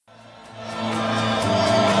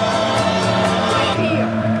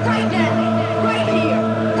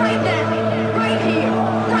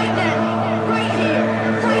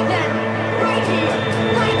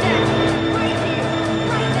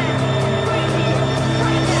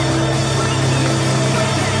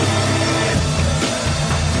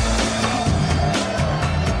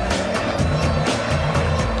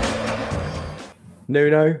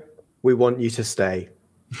Nuno, we want you to stay.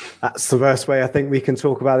 That's the first way I think we can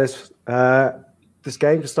talk about this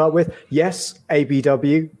game to start with. Yes,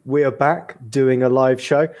 ABW, we are back doing a live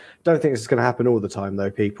show. Don't think this is going to happen all the time, though,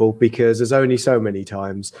 people, because there's only so many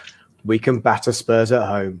times we can batter Spurs at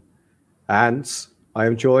home. And I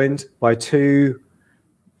am joined by two,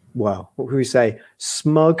 well, what can we say,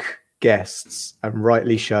 smug guests, and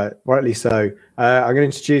rightly so. I'm going to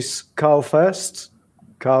introduce Carl first.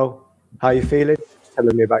 Carl, how are you feeling?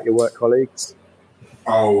 Telling me about your work colleagues.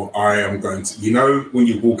 Oh, I am going to. You know, when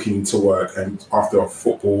you walk into work and after a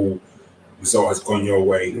football result has gone your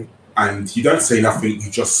way and you don't say nothing, you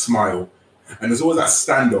just smile. And there's always that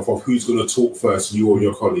standoff of who's going to talk first, you or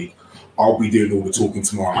your colleague. I'll be doing all the talking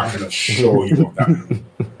tomorrow. I can assure you of that.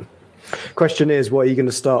 Question is, what are you going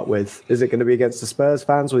to start with? Is it going to be against the Spurs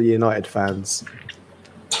fans or the United fans?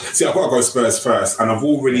 See, I've got to go Spurs first, and I've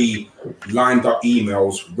already lined up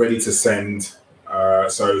emails ready to send.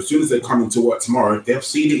 So as soon as they come into work tomorrow, they'll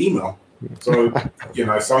see the email. So,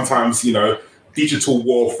 sometimes, digital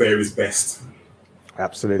warfare is best.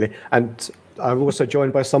 Absolutely. And I'm also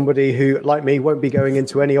joined by somebody who, like me, won't be going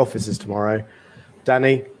into any offices tomorrow.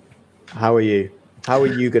 Danny, how are you? How are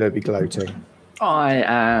you going to be gloating?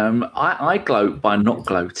 I gloat by not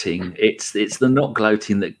gloating. It's the not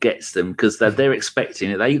gloating that gets them, because they're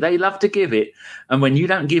expecting it. They love to give it, and when you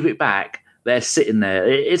don't give it back, they're sitting there.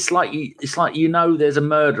 It's like there's a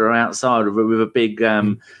murderer outside with a big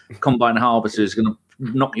combine harvester who's going to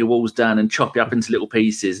knock your walls down and chop you up into little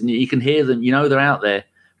pieces, and you can hear them. You know they're out there,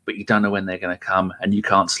 but you don't know when they're going to come, and you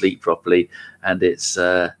can't sleep properly. And it's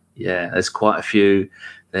there's quite a few.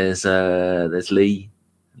 There's Lee,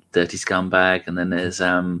 dirty scumbag, and then there's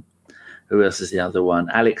who else is the other one?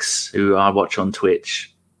 Alex, who I watch on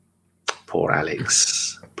Twitch. Poor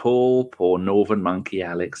Alex. Poor Northern Monkey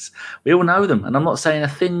Alex. We all know them, and I'm not saying a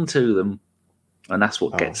thing to them, and that's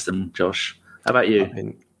what gets them. Josh, how about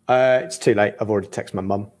you? It's too late. I've already texted my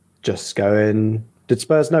mum. Just going. Did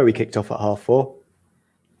Spurs know we kicked off at 4:30?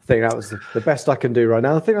 I think that was the best I can do right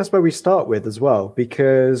now. I think that's where we start with as well,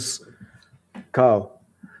 because Carl,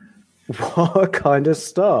 what kind of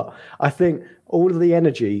start? I think all of the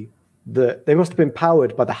energy that they must have been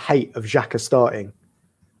powered by the hate of Xhaka starting,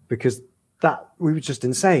 because that we were just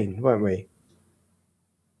insane, weren't we?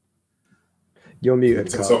 You're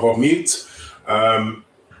muted, Carl. So off mute.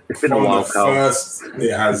 It's been a while, Carl. It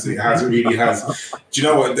really has. Do you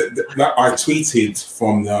know what? I tweeted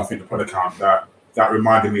from the pod account that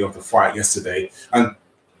reminded me of the fight yesterday. And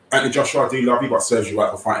Joshua, I do love you, but serves you right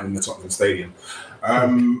for fighting in the Tottenham Stadium.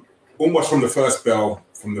 Almost from the first bell,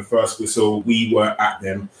 from the first whistle, we were at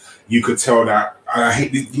them. You could tell that. I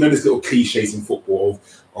hate there's little cliches in football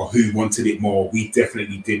of who wanted it more. We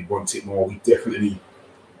definitely did want it more. We definitely,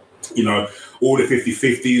 all the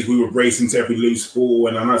 50-50s, we were racing to every loose ball.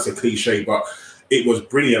 And I know it's a cliche, but it was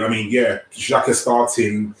brilliant. I mean, Xhaka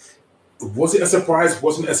starting. Was it a surprise?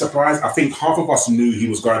 Wasn't it a surprise? I think half of us knew he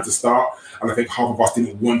was going to start, and I think half of us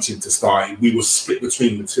didn't want him to start. We were split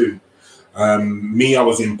between the two. Me, I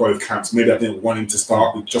was in both camps. Maybe I didn't want him to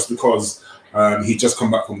start just because he'd just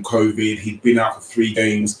come back from COVID. He'd been out for 3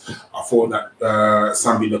 games. I thought that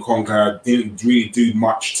Sambi Lokonga didn't really do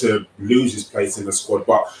much to lose his place in the squad.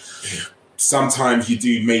 But sometimes you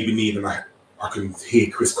do maybe need, and I can hear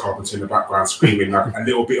Chris Carpenter in the background screaming, like a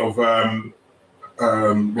little bit of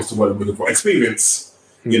what's the word I'm looking for? Experience.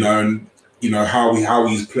 And how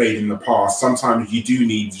he's played in the past. Sometimes you do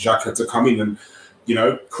need Xhaka to come in and.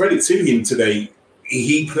 Credit to him today.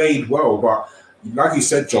 He played well, but like you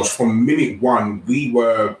said, Josh, from minute one, we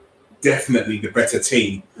were definitely the better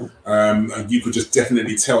team. And you could just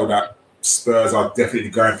definitely tell that Spurs are definitely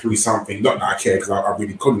going through something. Not that I care, because I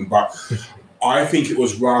really couldn't, but I think it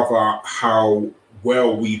was rather how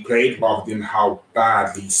well we played rather than how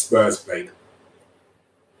badly Spurs played.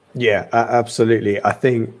 Yeah, absolutely. I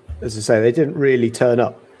think, as I say, they didn't really turn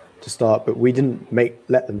up to start, but we didn't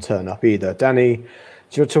let them turn up either. Danny, do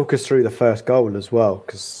you want to talk us through the first goal as well?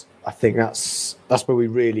 Because I think that's where we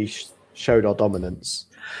really showed our dominance.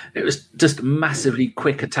 It was just massively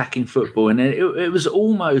quick attacking football, and it was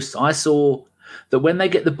almost, I saw that when they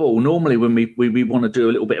get the ball, normally when we want to do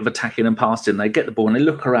a little bit of attacking and passing, they get the ball and they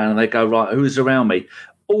look around and they go, right, who's around me?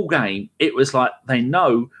 All game, it was like they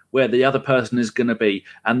know where the other person is going to be,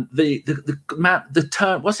 and the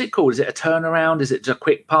turn. What's it called? Is it a turnaround? Is it a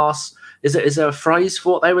quick pass? Is there a phrase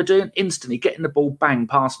for what they were doing? Instantly getting the ball, bang,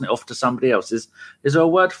 passing it off to somebody else. Is there a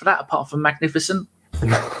word for that apart from magnificent?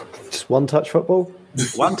 Just one-touch football?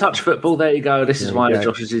 One-touch football, there you go. This is why go.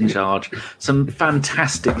 Josh is in charge. Some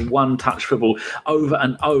fantastic one-touch football over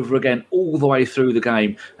and over again, all the way through the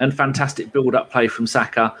game, and fantastic build-up play from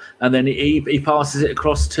Saka. And then he passes it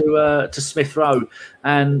across to Smith Rowe.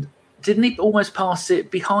 And didn't he almost pass it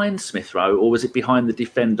behind Smith Rowe, or was it behind the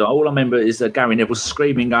defender? All I remember is Gary Neville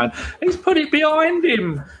screaming, going, "He's put it behind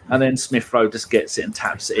him!" And then Smith Rowe just gets it and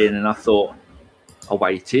taps it in. And I thought, I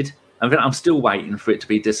waited. And then I'm still waiting for it to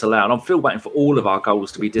be disallowed. I'm still waiting for all of our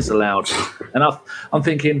goals to be disallowed. And I'm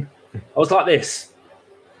thinking, I was like this,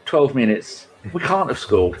 12 minutes. We can't have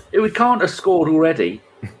scored. We can't have scored already.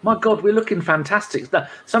 My God, we're looking fantastic.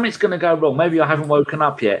 Something's going to go wrong. Maybe I haven't woken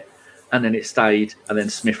up yet. And then it stayed. And then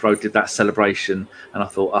Smith Rowe did that celebration. And I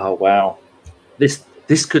thought, oh, wow,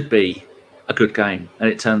 this could be a good game. And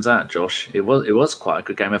it turns out, Josh, it was quite a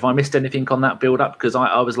good game. Have I missed anything on that build-up? Because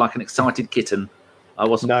I was like an excited kitten. I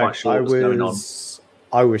wasn't quite sure what was going on.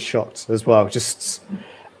 I was shocked as well. Just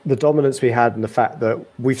the dominance we had and the fact that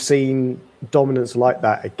we've seen dominance like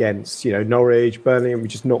that against, Norwich, Burnley, and we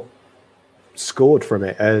just not scored from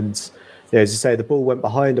it. And as you say, the ball went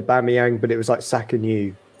behind Aubameyang, but it was like Saka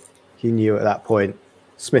knew. He knew at that point.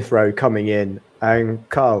 Smith Rowe coming in, and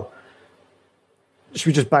Carl, should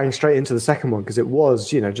we just bang straight into the second one? Because it was,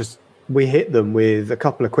 just we hit them with a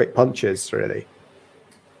couple of quick punches, really.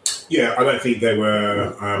 Yeah, I don't think they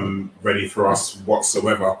were ready for us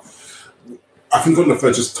whatsoever. I think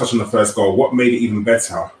just touch on the first goal, what made it even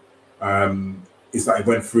better is that it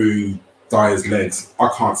went through Dyer's legs. I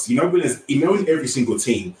can't see. When in every single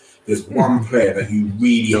team, there's one player that you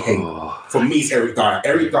really hate. For me, it's Eric Dyer.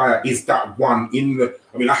 Eric Dyer is that one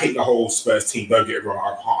I hate the whole Spurs team, don't get it wrong.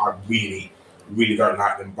 I really, really don't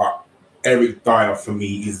like them. But Eric Dyer, for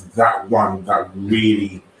me, is that one that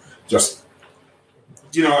really just...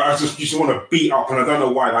 I just want to beat up, and I don't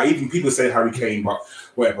know why. Like, even people say Harry Kane, but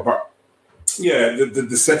whatever. But yeah,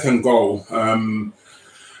 the second goal,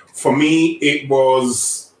 for me, it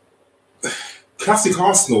was classic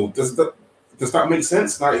Arsenal. Does that make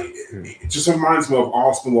sense? Like, it just reminds me of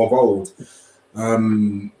Arsenal of old,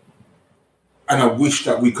 and I wish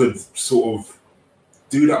that we could sort of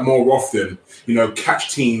do that more often.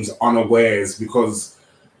 Catch teams unawares, because.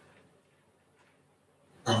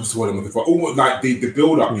 What's the word I'm looking for? Like the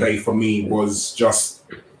build-up play for me was just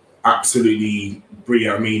absolutely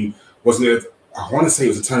brilliant. I mean, wasn't it? I want to say it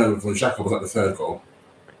was a turnover from Xhaka. Was that the third goal?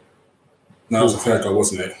 No, it was the third goal,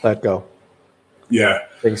 wasn't it? Third goal. Yeah,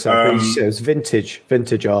 I think so. It was vintage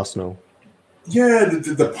Arsenal. Yeah,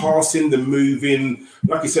 the passing, the moving.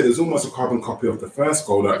 Like you said, it was almost a carbon copy of the first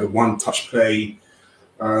goal. Like the one-touch play.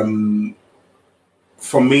 For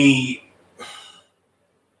me.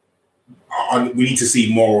 We need to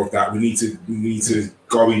see more of that. We need to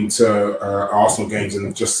go into Arsenal games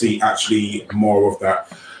and just see actually more of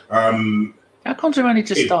that. How come they've only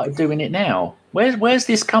just started doing it now? Where's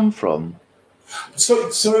this come from? So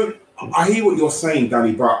I hear what you're saying,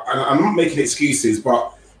 Danny, but I'm not making excuses.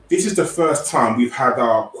 But this is the first time we've had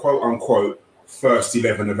our quote unquote first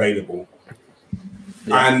 11 available.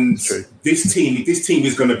 Yeah, and this team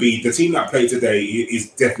is going to be the team that played today. Is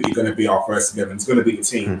definitely going to be our first 11. It's going to be the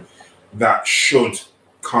team. That should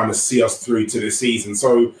kind of see us through to the season.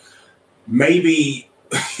 So maybe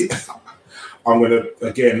I'm going to,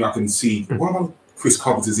 again, I can see one of Chris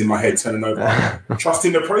Carpenter's in my head turning over. Trust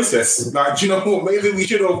in the process. Like, do you know what? Maybe we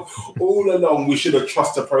should have, all along, we should have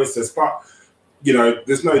trusted the process. But,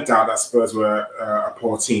 there's no doubt that Spurs were a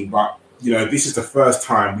poor team. But, this is the first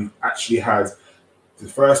time we've actually had the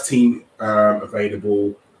first team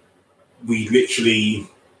available. We literally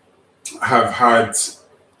have had...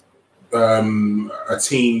 a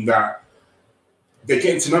team that they're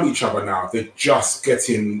getting to know each other now. They're just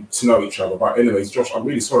getting to know each other. But anyways, Josh, I'm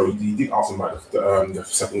really sorry. You did ask him about the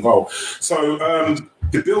second goal. So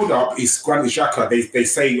the build-up is Granit Xhaka. They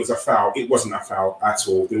say it was a foul. It wasn't a foul at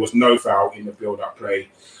all. There was no foul in the build-up play.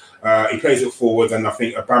 He plays it forward, and I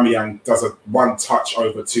think Aubameyang does a one-touch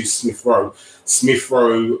over to Smith Rowe. Smith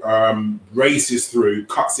Rowe races through,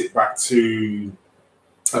 cuts it back to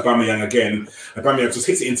Aubameyang again. Aubameyang just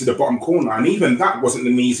hits it into the bottom corner, and even that wasn't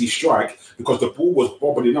an easy strike because the ball was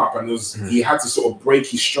bobbling up, and he had to sort of break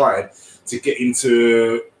his stride to get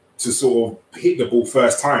to sort of hit the ball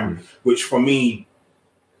first time, which for me,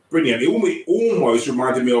 brilliant. It almost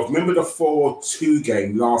reminded me of, remember the 4-2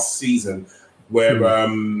 game last season where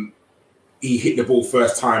he hit the ball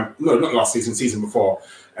first time. No, not last season, season before,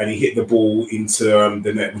 and he hit the ball into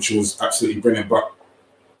the net, which was absolutely brilliant. But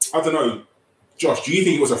I don't know. Josh, do you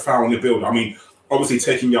think it was a foul in the build? I mean, obviously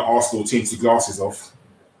taking your Arsenal team's glasses off.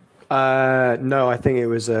 No, I think it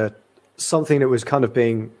was something that was kind of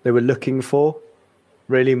they were looking for.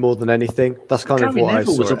 really, more than anything. That's kind of Gary what I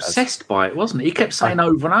Neville saw was it as. obsessed by it, wasn't he? He kept saying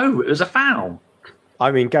over and over it was a foul.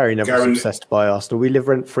 I mean, Gary Neville's obsessed by Arsenal. We live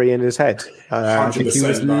rent-free in his head. I think he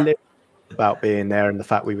was 100%. about being there and the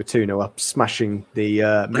fact we were 2-0 up, smashing the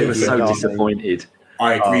They were so disappointed.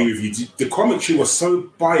 I agree with you. The commentary was so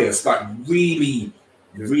biased, like really,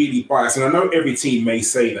 really biased. And I know every team may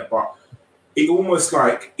say that, but it almost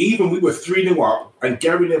like even we were 3-0 up and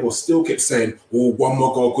Gary Neville still kept saying, oh, one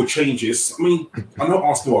more goal could change this. I mean, I know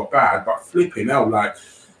Arsenal are bad, but flipping hell, like,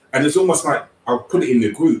 and it's almost like I'll put it in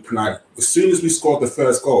the group. Like, as soon as we scored the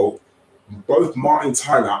first goal, both Martin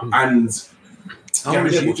Tyler and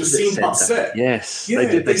Gary Neville just seemed upset. Yes, they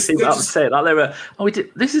did. They seemed upset. Like they were,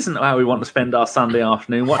 this isn't how we want to spend our Sunday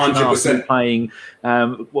afternoon. Watching 100%. Arsenal playing,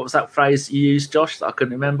 what was that phrase you used, Josh, that I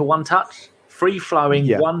couldn't remember? One touch?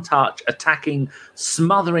 Free-flowing, one touch, attacking,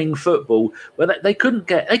 smothering football, where they couldn't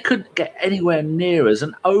get anywhere near us,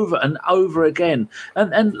 and over again.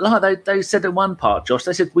 And like they said in one part, Josh,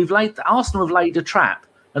 they said Arsenal have laid a trap,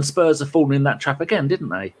 and Spurs have fallen in that trap again, didn't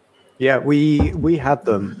they? Yeah, we had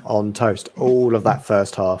them on toast all of that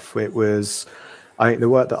first half. It was, I think, the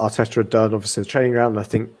work that Arteta had done, obviously the training ground. I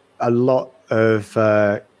think a lot of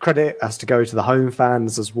credit has to go to the home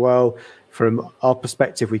fans as well. From our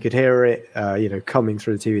perspective, we could hear it, coming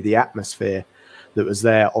through the TV, the atmosphere that was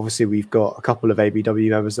there. Obviously, we've got a couple of ABW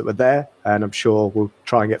members that were there, and I'm sure we'll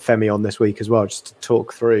try and get Femi on this week as well, just to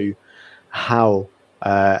talk through how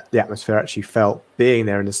the atmosphere actually felt being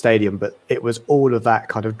there in the stadium. But it was all of that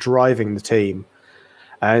kind of driving the team,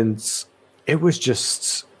 and it was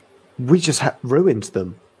just, we just ruined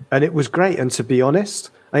them, and it was great. And to be honest,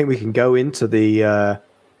 I think we can go into the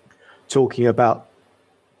talking about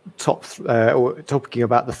talking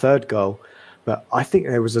about the third goal, but I think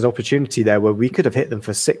there was an opportunity there where we could have hit them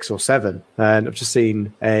for 6 or 7. And I've just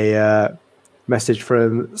seen a message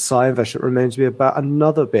from Scienvesh that reminds me about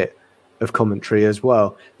another bit of commentary as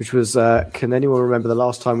well, which was, can anyone remember the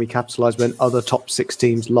last time we capitalised when other top 6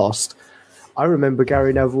 teams lost? I remember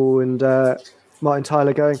Gary Neville and Martin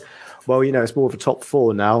Tyler going, well, it's more of a top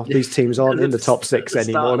 4 now. These teams aren't in the top 6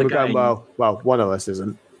 anymore. And we're going, well, one of us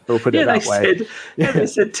isn't. We'll put it that way. They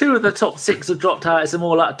said 2 of the top 6 have dropped out. It's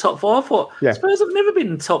more like top 4. I thought, Spurs have never been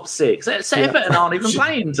in top 6. Everton aren't even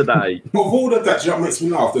playing today. Of all of that, do you know what makes me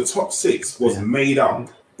laugh? The top 6 was made up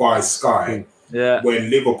by Sky when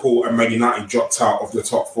Liverpool and Man United dropped out of the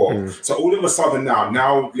top 4. So all of a sudden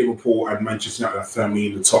now Liverpool and Manchester United are firmly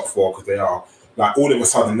in the top 4 because they are. Like, all of a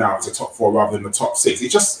sudden now it's a top 4 rather than the top 6. It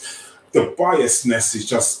just... the biasness is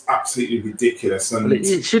just absolutely ridiculous. And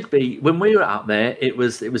it should be. When we were out there, it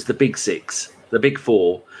was the big 6, the big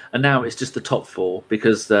 4, and now it's just the top 4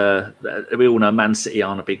 because we all know Man City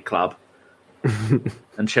aren't a big club,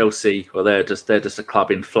 and Chelsea, well, they're just a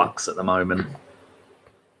club in flux at the moment.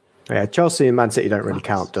 Yeah, Chelsea and Man City don't really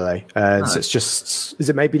count, do they? No. So it's just, is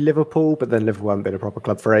it maybe Liverpool? But then Liverpool haven't been a proper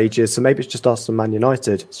club for ages. So maybe it's just us and Man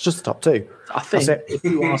United. It's just the top 2. I think if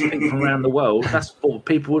you ask people from around the world, that's what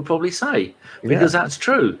people would probably say. Because that's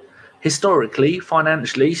true. Historically,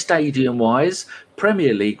 financially, stadium-wise,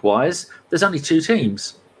 Premier League-wise, there's only 2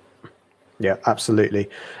 teams. Yeah, absolutely.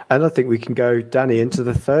 And I think we can go, Danny, into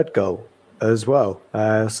the third goal as well.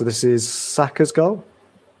 So this is Saka's goal.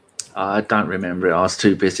 I don't remember it. I was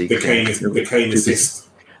too busy. The Kane assist.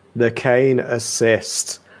 The Kane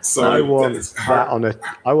assist. So I want that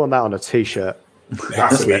on a t-shirt. It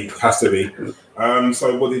has to be.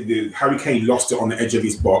 So what did he do? Harry Kane lost it on the edge of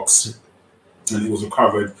his box, and it was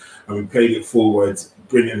recovered, and we played it forward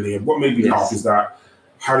brilliantly. And what made me laugh is that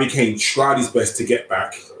Harry Kane tried his best to get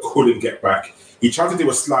back, couldn't get back. He tried to do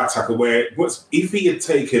a slide tackle where, if he had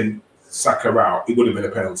taken Saka out, it would have been a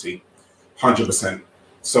penalty, 100%.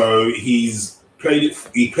 So he played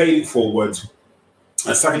it forward,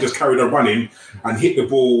 and Saka just carried on running and hit the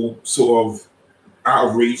ball sort of out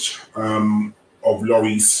of reach of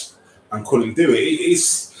Lloris and couldn't do it.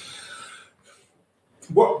 It's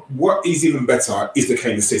what is even better is the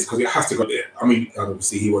Kane assist, because it has to go there. I mean,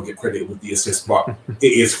 obviously he won't get credit with the assist, but it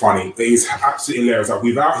is funny. It is absolutely hilarious that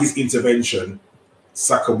without his intervention,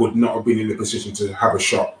 Saka would not have been in the position to have a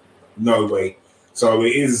shot. No way. So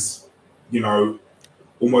it is,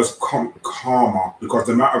 almost calmer, because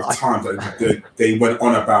the amount of time that they went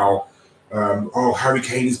on about, Harry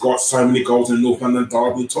Kane has got so many goals in the North London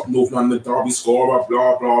Derby, top North London Derby scorer,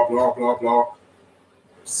 blah, blah, blah, blah, blah.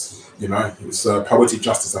 It's poetic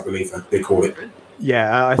justice, I believe they call it.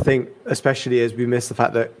 Yeah, I think especially as we miss the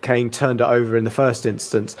fact that Kane turned it over in the first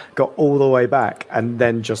instance, got all the way back, and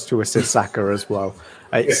then just to assist Saka as well.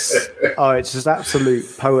 It's just absolute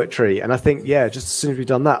poetry. And I think, just as soon as we've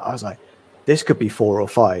done that, I was like, this could be 4 or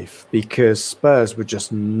 5, because Spurs were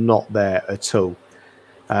just not there at all.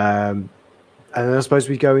 And then I suppose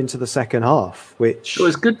we go into the second half, which... It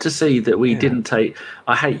was good to see that we didn't take...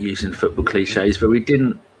 I hate using football cliches, but we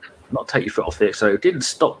didn't not take your foot off the accelerator. Didn't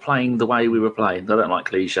stop playing the way we were playing. I don't like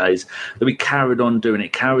cliches. That we carried on doing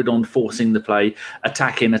it, carried on forcing the play,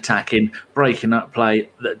 attacking, breaking up play.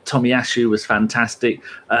 That Tomiyasu was fantastic.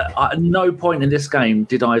 At no point in this game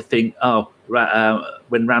did I think, when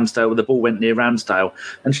the ball went near Ramsdale,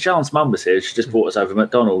 and Sean's mum was here. She just brought us over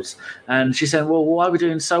McDonald's, and she said, "Well, why are we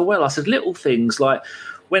doing so well?" I said, "Little things like."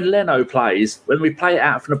 When Leno plays, when we play it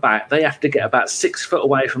out from the back, they have to get about 6 foot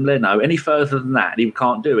away from Leno. Any further than that, he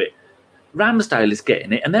can't do it. Ramsdale is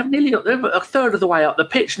getting it, and they're a third of the way up the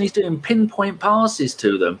pitch, and he's doing pinpoint passes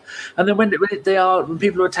to them. And then when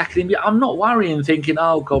people are attacking him, I'm not worrying, thinking,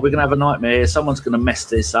 "Oh God, we're going to have a nightmare here. Someone's going to mess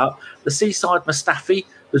this up." The Seaside Mustafi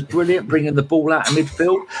was brilliant, bringing the ball out of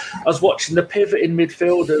midfield. I was watching the pivot in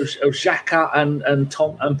midfield of Xhaka and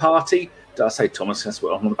Tom and Partey. Did I say Thomas? That's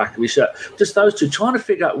what on the back of his shirt. Just those two trying to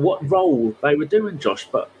figure out what role they were doing, Josh.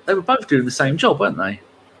 But they were both doing the same job, weren't they?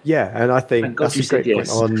 Yeah, and I think that's a great point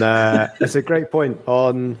on. That's a great point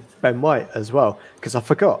on Ben White as well, because I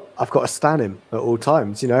forgot I've got to stand him at all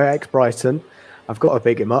times. Ex-Brighton, I've got to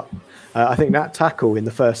big him up. I think that tackle in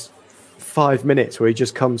the first 5 minutes where he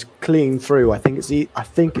just comes clean through. I think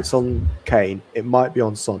it's on Kane. It might be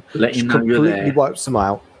on Son. Let you know completely you're there. Wipes them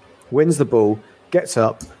out, wins the ball, gets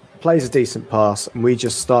up, plays a decent pass, and we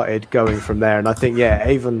just started going from there. And I think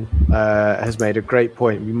Avon has made a great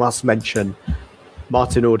point. We must mention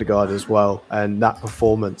Martin Odegaard as well, and that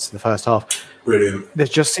performance in the first half. Brilliant. There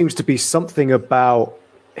just seems to be something about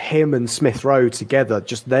him and Smith Rowe together,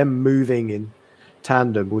 just them moving in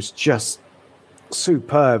tandem was just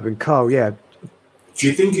superb. And Carl, do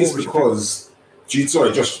you think it's because? Do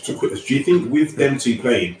you think with them two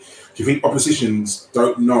playing, do you think oppositions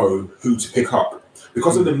don't know who to pick up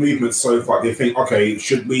because of the movement so far? They think, okay,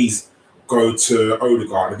 should we go to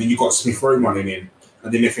Odegaard, and then you got Smith Rowe running in.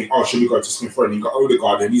 And then they think, should we go to Smith Rowe? And you've got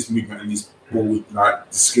Odegaard and his movement and his ball, the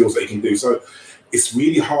skills that he can do. So it's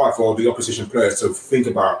really hard for the opposition players to think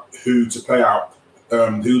about who to play out,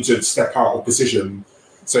 who to step out of position.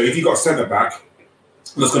 So if you've got a centre back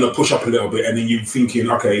that's going to push up a little bit, and then you're thinking,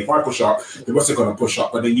 okay, if I push up, the rest are going to push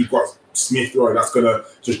up. But then you've got Smith Rowe that's going to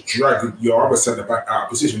just drag your other centre back out of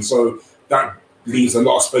position. So that leaves a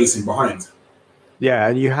lot of space in behind. Yeah,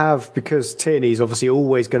 and you have, because Tierney's obviously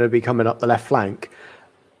always going to be coming up the left flank,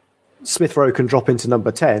 Smith Rowe can drop into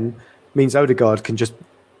number 10, means Odegaard can just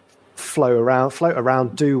float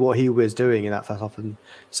around, do what he was doing in that first half, and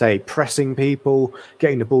say pressing people,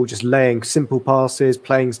 getting the ball, just laying simple passes,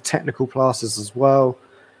 playing technical passes as well.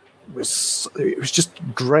 It was just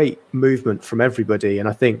great movement from everybody, and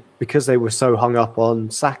I think because they were so hung up on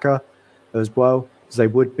Saka as well as they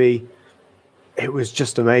would be, it was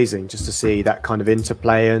just amazing just to see that kind of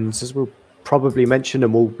interplay. And as we'll probably mention,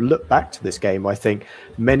 and we'll look back to this game, I think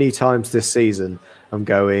many times this season, I'm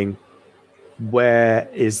going, where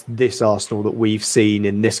is this Arsenal that we've seen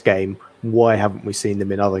in this game? Why haven't we seen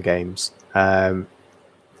them in other games? Look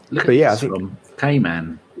at this from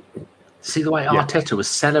K-Man. See the way Arteta was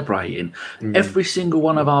celebrating. Every single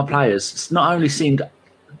one of our players not only seemed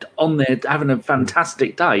on there having a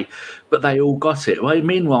fantastic day, but they all got it. Well,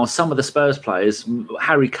 meanwhile, some of the Spurs players,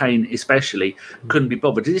 Harry Kane especially, couldn't be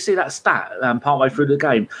bothered. Did you see that stat partway through the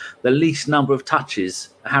game? The least number of touches,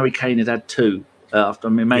 Harry Kane had 2 after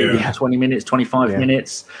 20 minutes, 25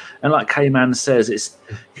 minutes. And like K-Man says,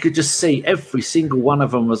 you could just see every single one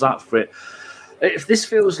of them was up for it. If this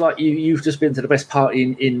feels like you've just been to the best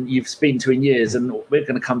party you've been to in years, and we're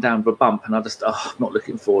going to come down with a bump, and I'm not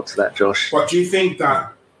looking forward to that, Josh. But do you think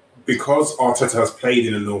that because Arteta has played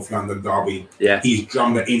in a North London derby, he's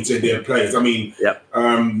drummed it into their players? I mean,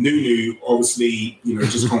 Nunu obviously,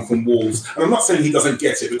 just come from Wolves, and I'm not saying he doesn't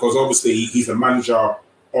get it, because obviously he's the manager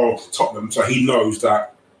of Tottenham, so he knows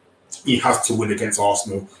that he has to win against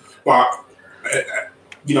Arsenal. But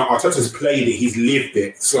Arteta's played it, he's lived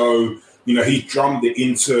it, so he's drummed it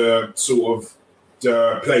into sort of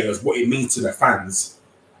the players, what it means to the fans,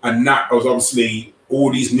 and that was obviously all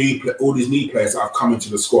these new players that have come into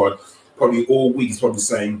the squad. Probably all week is probably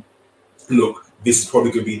saying, "Look, this is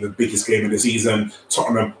probably going to be the biggest game of the season.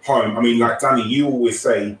 Tottenham home." I mean, like Danny, you always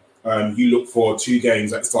say you look for 2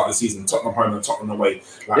 games at the start of the season: Tottenham home and Tottenham away.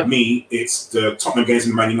 Me, it's the Tottenham games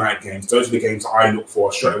and the Man United games. Those are the games that I look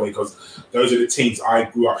for straight away, because those are the teams I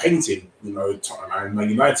grew up hating. Tottenham and Man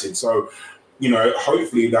United. So,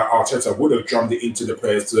 hopefully that Arteta would have drummed it into the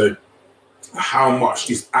players to how much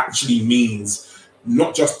this actually means.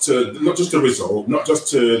 Not just the result, not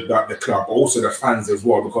just to the club, but also the fans as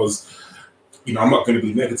well. Because I'm not going to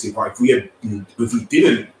be negative, but if we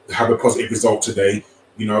didn't have a positive result today,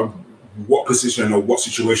 what position or what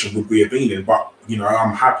situation would we have been in. But,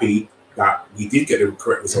 I'm happy that we did get the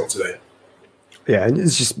correct result today. Yeah, and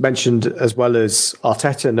it's just mentioned as well as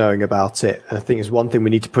Arteta knowing about it. I think it's one thing we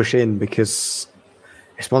need to push in because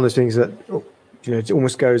it's one of those things that it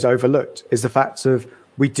almost goes overlooked is the fact of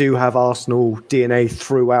we do have Arsenal DNA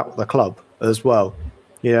throughout the club as well.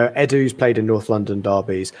 Edu's played in North London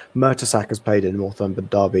derbies. Mertesack's played in North London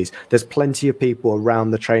derbies. There's plenty of people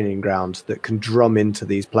around the training ground that can drum into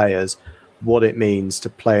these players what it means to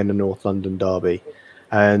play in a North London derby.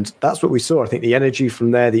 And that's what we saw. I think the energy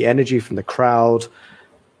from there, the energy from the crowd,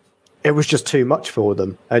 it was just too much for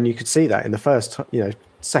them. And you could see that in the first,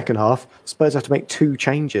 second half, Spurs have to make 2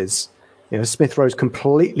 changes. Smith Rowe's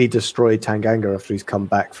completely destroyed Tanganga after he's come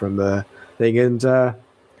back from the thing. And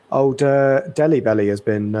old Deli Belly has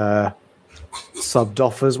been subbed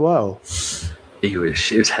off as well. It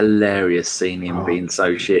was hilarious seeing him being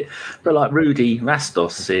so shit. But like Rudy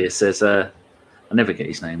Rastos here says, I never get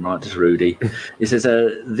his name right, just Rudy. He says,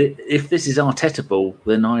 if this is Arteta ball,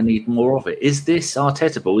 then I need more of it. Is this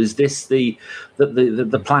Arteta ball? Is this the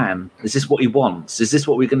plan? Is this what he wants? Is this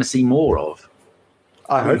what we're going to see more of?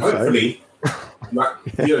 I hope hopefully. Josh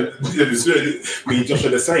are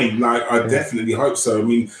the same. I definitely hope so.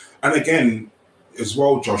 And again, as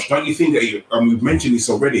well, Josh, don't you think that, we've mentioned this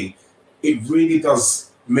already, it really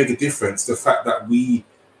does make a difference, the fact that we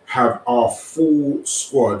have our full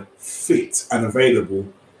squad fit and available.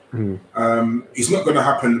 It's not going to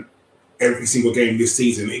happen every single game this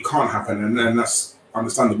season. It can't happen, and that's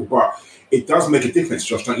understandable. But it does make a difference,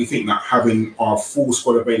 Josh, don't you think, that having our full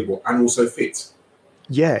squad available and also fit?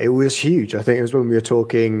 Yeah, it was huge. I think it was when we were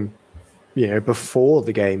talking, before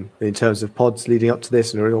the game in terms of pods leading up to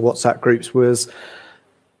this and WhatsApp groups was,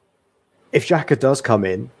 if Xhaka does come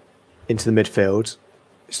into the midfield,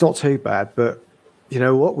 it's not too bad, but you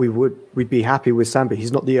know what? We'd be happy with Sambi.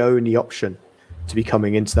 He's not the only option to be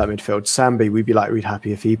coming into that midfield. Sambi, we'd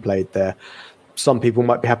happy if he played there. Some people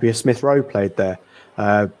might be happy if Smith Rowe played there.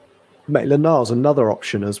 Maitland-Niles, another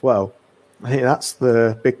option as well. I think that's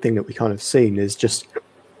the big thing that we kind of seen is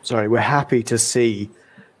we're happy to see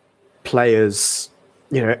players,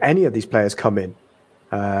 any of these players come in.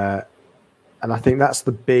 And I think that's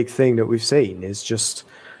the big thing that we've seen is just,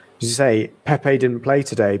 as you say, Pepe didn't play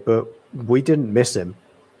today, but we didn't miss him,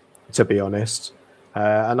 to be honest.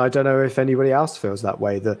 And I don't know if anybody else feels that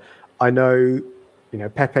way. That I know,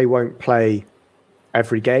 Pepe won't play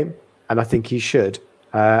every game, and I think he should.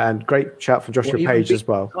 And great shout from Joshua Page as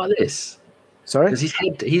well. Like this. Sorry?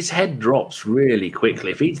 Because his head drops really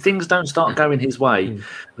quickly. If things don't start going his way,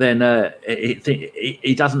 then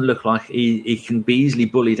he doesn't look like he can be easily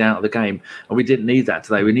bullied out of the game. And we didn't need that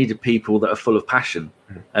today. We needed people that are full of passion.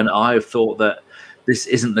 And I thought that this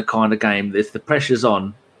isn't the kind of game. If the pressure's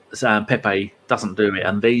on, Pepe doesn't do it.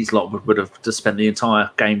 And these lot would have just spent the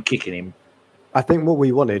entire game kicking him. I think what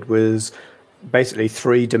we wanted was basically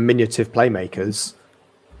 3 diminutive playmakers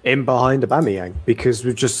in behind Aubameyang because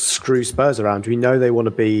we just screw Spurs around. We know they want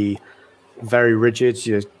to be very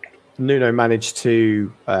rigid. Nuno managed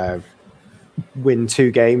to win 2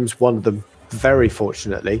 games, one of them very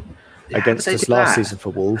fortunately against us last season for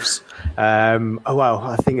Wolves. I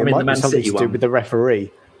think it might be something to do with the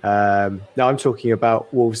referee. No, I'm talking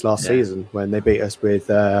about Wolves last season when they beat us with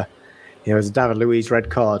it was David Luiz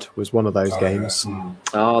red card was one of those games.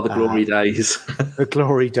 The glory days. The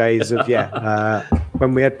glory days of,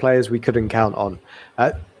 when we had players we couldn't count on.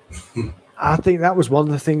 I think that was one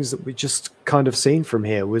of the things that we just kind of seen from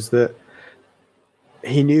here was that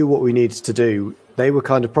he knew what we needed to do. They were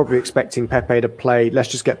kind of probably expecting Pepe to play, let's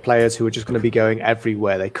just get players who are just going to be going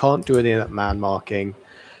everywhere. They can't do any of that man marking.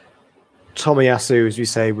 Tomiyasu, as we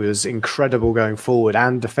say, was incredible going forward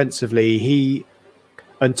and defensively.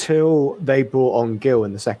 Until they brought on Gil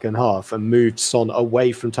in the second half and moved Son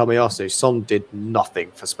away from Tomiyasu, Son did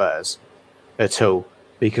nothing for Spurs at all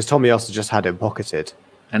because Tomiyasu just had him pocketed.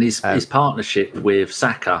 And his partnership with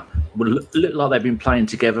Saka would look like they've been playing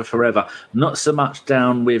together forever. Not so much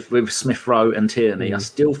down with Smith Rowe and Tierney. I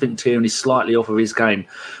still think Tierney's slightly off of his game.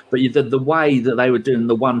 But the way that they were doing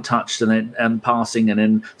the one touch and then passing and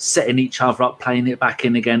then setting each other up, playing it back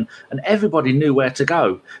in again, and everybody knew where to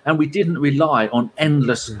go. And we didn't rely on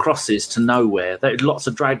endless crosses to nowhere. There were lots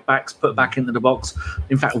of drag backs, put back into the box.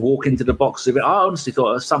 In fact, walk into the box. I honestly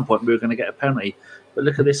thought at some point we were going to get a penalty. But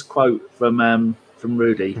look at this quote from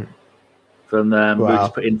Rudy, Rudy's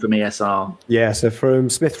put in from ESR. Yeah, so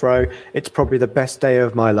from Smith Rowe, it's probably the best day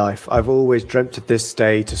of my life. I've always dreamt of this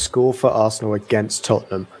day to score for Arsenal against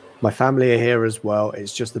Tottenham. My family are here as well.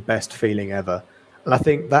 It's just the best feeling ever. And I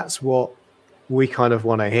think that's what we kind of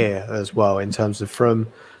want to hear as well in terms of from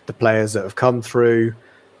the players that have come through.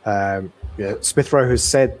 Smith Rowe has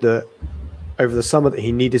said that over the summer that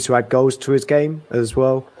he needed to add goals to his game as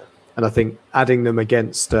well, and I think adding them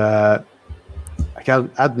against Spurs,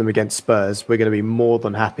 we're going to be more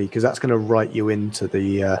than happy, because that's going to write you into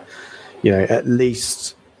the at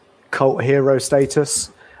least cult hero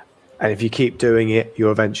status. And if you keep doing it,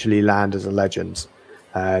 you'll eventually land as a legend.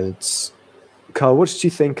 And Carl, what did you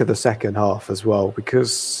think of the second half as well?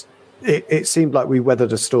 Because it seemed like we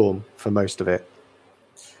weathered a storm for most of it.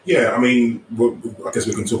 Yeah, I mean, I guess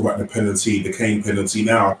we can talk about the Kane penalty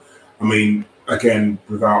now. I mean, again,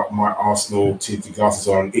 without my Arsenal tinted glasses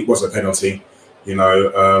on, it was a penalty.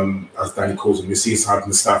 As Danny calls him, you see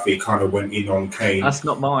Mustafi kind of went in on Kane. That's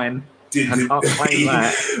not mine. I can't claim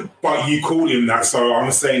that. But you call him that, so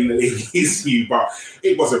I'm saying that it is you. But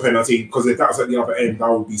it was a penalty, because if that was at the other end, I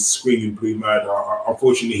would be screaming blue murder.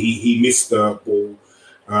 Unfortunately, he missed the ball.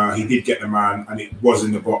 He did get the man, and it was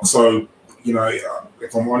in the box. So,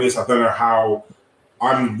 if I'm honest, I don't know how.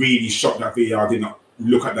 I'm really shocked that VAR did not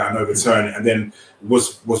look at that and overturn it. And then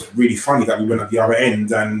was really funny that we went at the other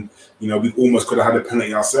end, and we almost could have had a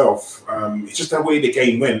penalty ourselves. It's just the way the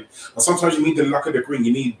game went. And sometimes you need the luck of the green.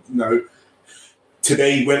 You need,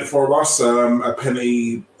 today went for us a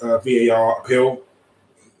penalty VAR appeal.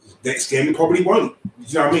 Next game it probably won't.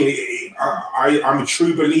 You know what I mean? I'm a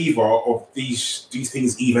true believer of these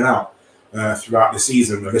things even out throughout the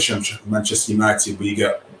season, unless you're Manchester United, where you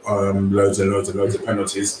get loads and loads of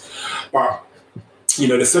penalties. But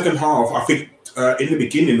the second half, I think in the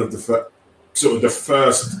beginning of the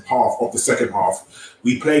first half of the second half,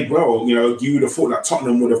 we played well. You would have thought that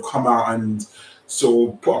Tottenham would have come out and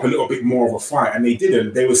sort of put up a little bit more of a fight, and they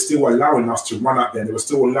didn't. They were still allowing us to run out there. They were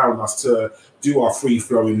still allowing us to do our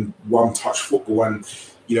free-flowing one-touch football, and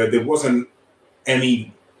there wasn't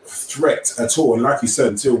any threat at all. And like you said,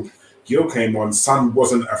 until Gil came on, Son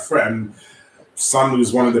wasn't a threat, and Son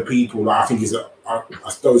was one of the people that I think is I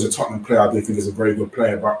suppose a Tottenham player. I do think is a very good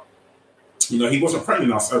player, but he wasn't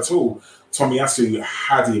threatening us at all. Tomiyasu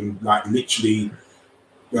had him like literally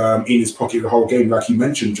in his pocket the whole game, like you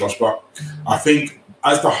mentioned, Josh. But I think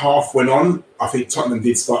as the half went on, I think Tottenham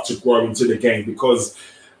did start to grow into the game, because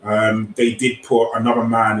they did put another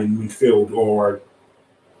man in midfield, or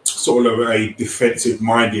sort of a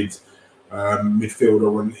defensive-minded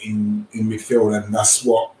midfielder in midfield, and that's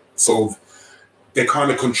what sort of they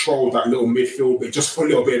kind of controlled that little midfield bit just for a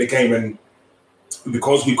little bit of the game. And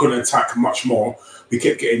because we couldn't attack much more, we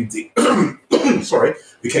kept getting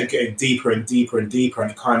we kept getting deeper and deeper and deeper,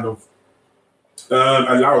 and it kind of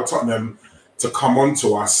allowed Tottenham to come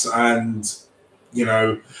onto us. And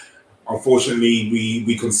unfortunately,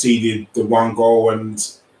 we conceded the one goal, and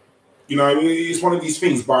it's one of these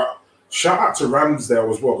things. But shout out to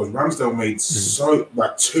Ramsdale as well, because Ramsdale made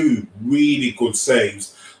two really good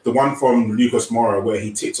saves. The one from Lucas Moura where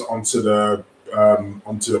he tipped it onto the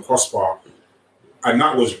crossbar, and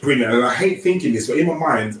that was brilliant. And I hate thinking this, but in my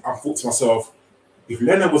mind, I thought to myself, if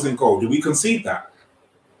Leonard was in goal, did we concede that?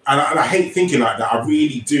 And I hate thinking like that. I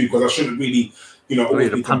really do, because I shouldn't really, always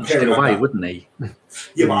be comparing it away, like wouldn't he?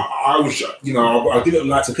 Yeah, but I was, I didn't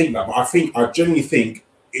like to think that, but I genuinely think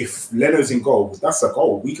if Leonard's in goal, that's a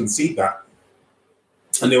goal. We concede that.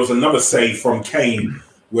 And there was another save from Kane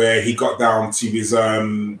where he got down to his, I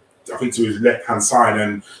think to his left-hand side,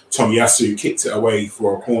 and Tomiyasu kicked it away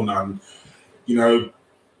for a corner. And,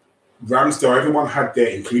 Ramsdale, everyone had their,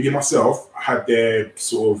 including myself, had their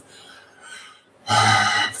sort of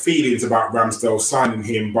feelings about Ramsdale signing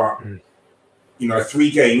him. But, 4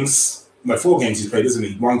 games he's played, isn't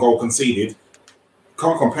he? 1 goal conceded.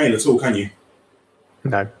 Can't complain at all, can you?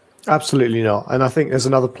 No, absolutely not. And I think there's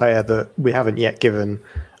another player that we haven't yet given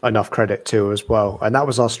enough credit to as well, and that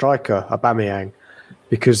was our striker, Aubameyang,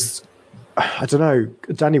 because I don't know,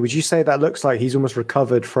 Danny, would you say that looks like he's almost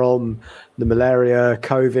recovered from the malaria,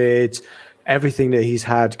 COVID, everything that he's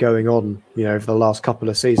had going on, over the last couple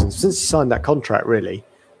of seasons since he signed that contract, really?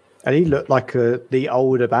 And he looked like the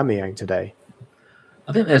old Aubameyang today.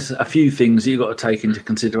 I think there's a few things you've got to take into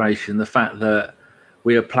consideration. The fact that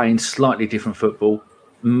we are playing slightly different football.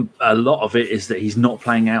 A lot of it is that he's not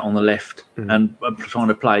playing out on the left and trying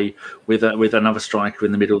to play with another striker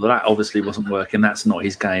in the middle. That obviously wasn't working. That's not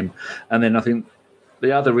his game. And then I think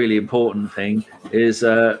the other really important thing is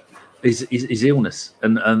his illness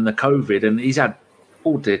and the COVID. And he's had,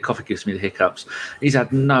 oh dear, coffee gives me the hiccups. He's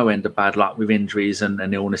had no end of bad luck with injuries and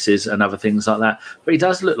illnesses and other things like that. But he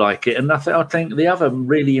does look like it. And I think the other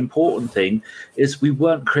really important thing is we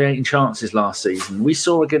weren't creating chances last season. We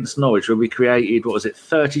saw against Norwich where we created,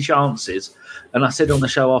 30 chances. And I said on the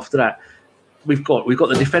show after that, we've got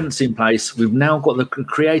the defence in place. We've now got the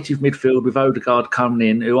creative midfield with Odegaard coming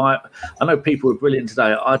in. Who I know people are brilliant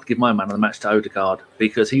today. I'd give my man of the match to Odegaard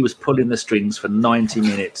because he was pulling the strings for 90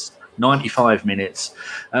 minutes. 95 minutes,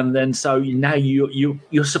 and then so now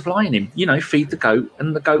you're supplying him. Feed the goat,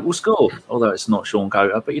 and the goat will score. Although it's not Sean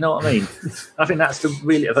Goater, but you know what I mean. I think that's the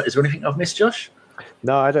really. Is there anything I've missed, Josh?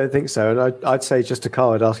 No, I don't think so. And I'd say just to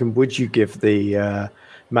Carl, I'd ask him, would you give the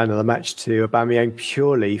man of the match to Aubameyang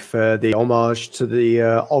purely for the homage to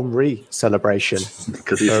the Henri celebration?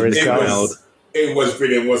 Because he's in the crowd. It was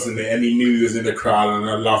brilliant, wasn't it? And he knew he was in the crowd, and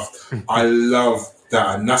I love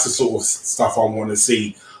that, and that's the sort of stuff I want to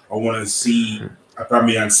see. I want to see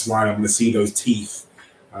Aubameyang smile. I want to see those teeth.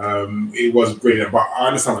 It was brilliant. But I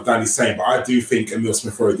understand what Danny's saying, but I do think Emile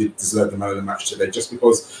Smith-Rowe did deserve the man of the match today, just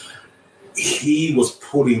because he was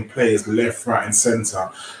pulling players left, right, and centre.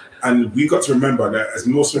 And we've got to remember that as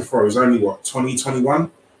Emile Smith-Rowe is only, 20,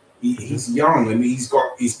 21? He's young, and he's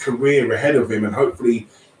got his career ahead of him, and hopefully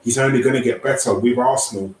he's only going to get better with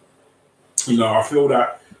Arsenal. I feel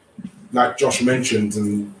that, like Josh mentioned,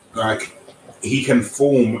 and he can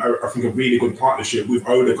form, I think, a really good partnership with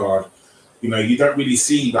Odegaard. You don't really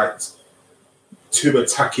see two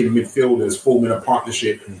attacking midfielders forming a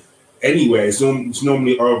partnership anywhere. It's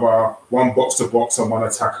normally over one box to box and one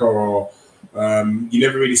attacker, or you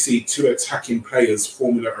never really see two attacking players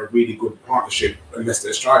forming a really good partnership unless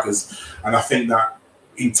they're strikers. And I think that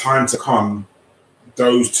in time to come,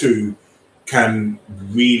 those two can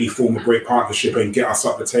really form a great partnership and get us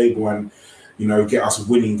up the table and get us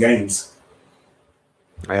winning games.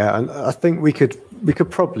 Yeah, and I think we could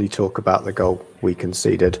probably talk about the goal we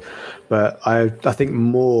conceded, but I think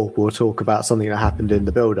more we'll talk about something that happened in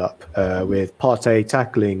the build-up with Partey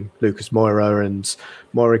tackling Lucas Moura and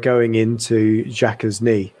Moura going into Xhaka's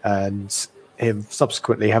knee and him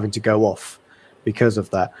subsequently having to go off because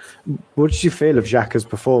of that. What did you feel of Xhaka's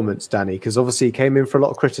performance, Danny? Because obviously he came in for a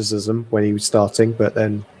lot of criticism when he was starting, but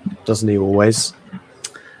then doesn't he always?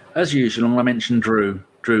 As usual, I mentioned Drew,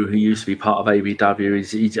 who used to be part of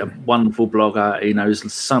ABW. He's a wonderful blogger. He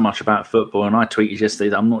knows so much about football. And I tweeted yesterday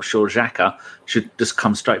that I'm not sure Xhaka should just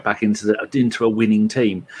come straight back into a winning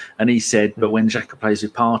team. And he said, but when Xhaka plays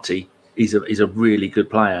with Partey, he's a really good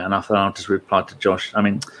player. And I thought I'll just reply to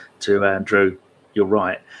Drew, you're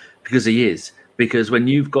right, because he is. Because when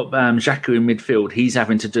you've got Xhaka in midfield, he's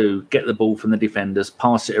having to get the ball from the defenders,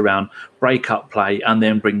 pass it around, break up play, and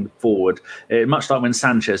then bring forward. Much like when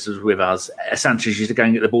Sanchez was with us. Sanchez used to go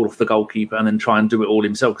and get the ball off the goalkeeper and then try and do it all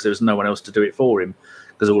himself because there was no one else to do it for him.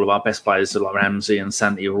 Because all of our best players, like Ramsey and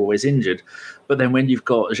Santi, are always injured. But then when you've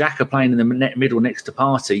got Xhaka playing in the middle next to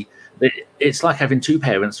Partey, it's like having two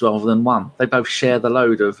parents rather than one. They both share the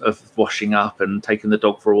load of washing up and taking the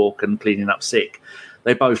dog for a walk and cleaning up sick.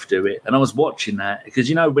 They both do it. And I was watching that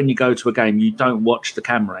because, when you go to a game, you don't watch the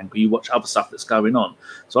camera angle, you watch other stuff that's going on.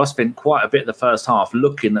 So I spent quite a bit of the first half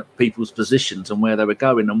looking at people's positions and where they were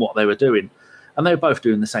going and what they were doing. And they were both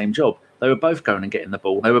doing the same job. They were both going and getting the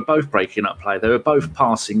ball. They were both breaking up play. They were both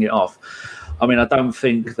passing it off. I mean, I don't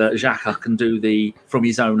think that Xhaka can do from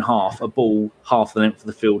his own half, a ball half the length of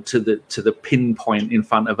the field to the pinpoint in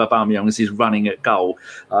front of Aubameyang as he's running at goal.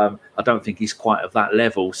 I don't think he's quite of that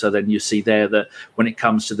level. So then you see there that when it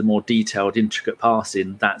comes to the more detailed, intricate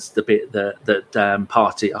passing, that's the bit that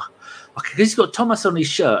Partey. Because he's got Thomas on his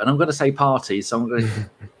shirt, and I'm going to say Partey, so I'm going to.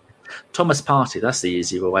 Thomas Partey, that's the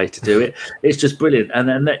easier way to do it. It's just brilliant. And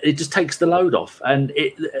then it just takes the load off. And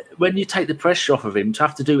when you take the pressure off of him to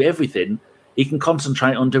have to do everything, he can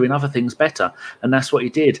concentrate on doing other things better. And that's what he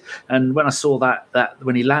did. And when I saw that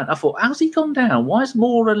when he landed, I thought, how's he gone down? Why is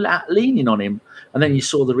Moura leaning on him? And then you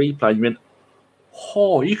saw the replay and you went,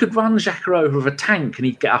 you could run Xhaka over with a tank and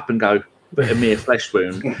he'd get up and go, but a mere flesh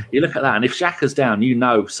wound. You look at that, and if Xhaka's down,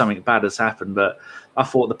 something bad has happened. But I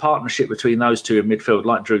thought the partnership between those two in midfield,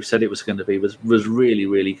 like Drew said it was going to be, was really,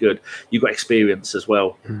 really good. You got experience as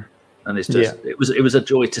well. And it's just it was a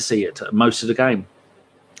joy to see it most of the game.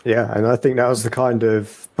 Yeah, and I think that was the kind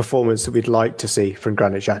of performance that we'd like to see from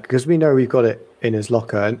Granit Xhaka, because we know we've got it in his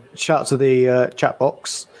locker. And shout out to the chat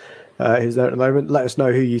box who's there at the moment. Let us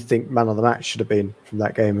know who you think man of the match should have been from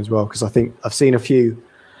that game as well, because I think I've seen a few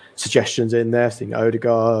suggestions in there. I've seen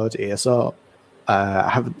Odegaard, ESR. I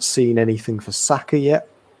haven't seen anything for Saka yet,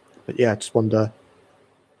 but I just wonder.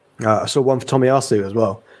 I saw one for Tomiyasu as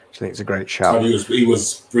well, which I think is a great shout. He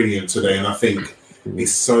was brilliant today, and I think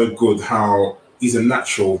it's so good how he's a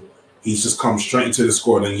natural. He's just come straight into the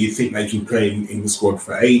squad, and you think they can play in the squad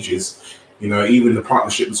for ages. Even the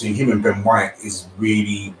partnership between him and Ben White is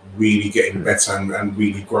really, really getting better and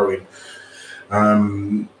really growing.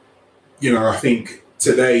 I think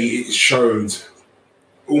today it showed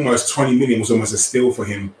almost 20 million was almost a steal for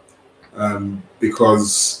him,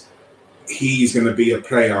 because he's going to be a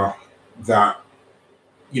player that,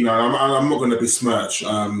 I'm not going to besmirch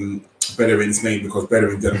Bellerin's name, because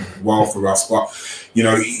Bellerin did well for us, but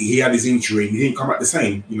he had his injury and he didn't come back the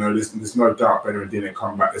same. There's no doubt Bellerin didn't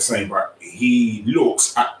come back the same, but he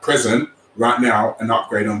looks at present right now an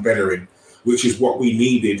upgrade on Bellerin, which is what we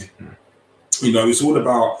needed. It's all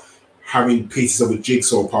about having pieces of a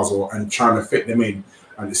jigsaw puzzle and trying to fit them in,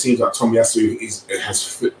 and it seems like Tomiyasu has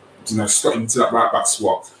fit, slot into that right back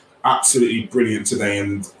swap. Absolutely brilliant today,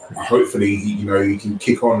 and hopefully he can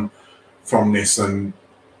kick on from this and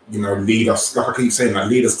lead us, like I keep saying,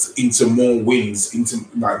 lead us into more wins, into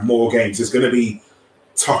more games. There's going to be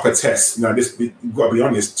tougher tests. We've got to be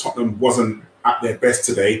honest, Tottenham wasn't at their best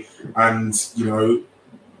today, and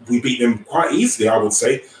we beat them quite easily, I would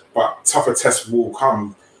say, but tougher tests will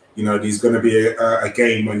come. There's going to be a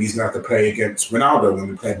game when he's going to have to play against Ronaldo when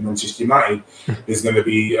we play Manchester United. There's going to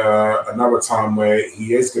be another time where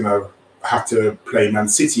he is going to have to play Man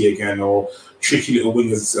City again, or tricky little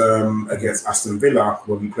wingers against Aston Villa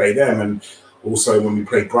when we play them, and also when we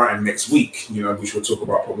play Brighton next week, which we'll talk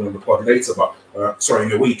about probably on the pod later, in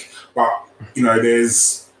the week. But,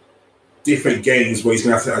 there's different games where he's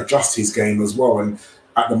going to have to adjust his game as well. And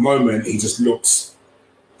at the moment, he just looks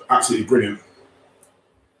absolutely brilliant.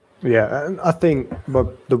 Yeah, and I think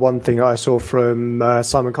the one thing I saw from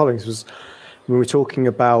Simon Collins was when we were talking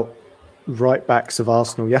about right backs of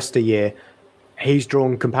Arsenal yesteryear, he's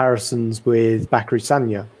drawn comparisons with Bakary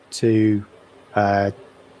Sagna to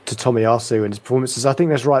Tomiyasu and his performances. I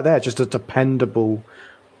think that's right there, just a dependable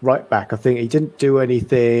right back. I think he didn't do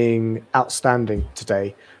anything outstanding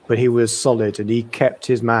today, but he was solid and he kept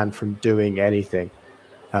his man from doing anything.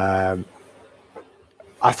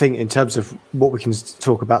 I think in terms of what we can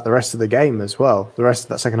talk about the rest of the game as well, the rest of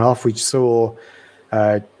that second half, we saw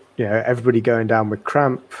everybody going down with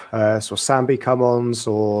cramp. Saw Sambi come on,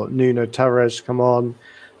 saw Nuno Tavares come on,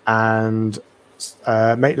 and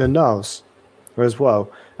Maitland-Niles as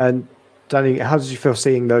well. And Danny, how did you feel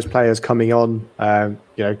seeing those players coming on, kind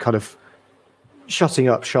of shutting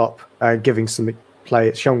up shop and giving some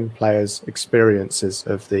young players experiences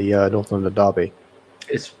of the North London derby?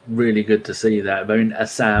 It's really good to see that. I mean,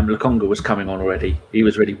 Sam Lokonga was coming on already. He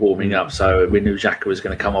was really warming up, so we knew Xhaka was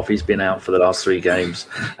going to come off. He's been out for the last 3 games,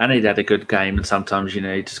 and he'd had a good game. And sometimes, you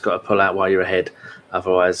just got to pull out while you're ahead.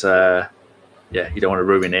 Otherwise, you don't want to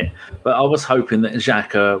ruin it. But I was hoping that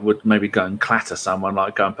Xhaka would maybe go and clatter someone,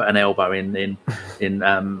 like go and put an elbow in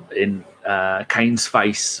Kane's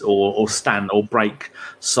face, or stand or break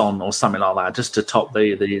Son or something like that, just to top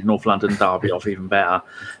the North London derby off even better.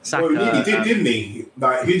 Saka, he did, didn't he?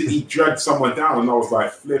 Like he dragged someone down, and I was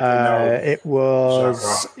like, flipping out. It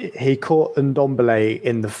was he caught Ndombele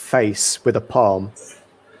in the face with a palm,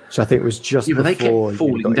 which I think was just before. But they kept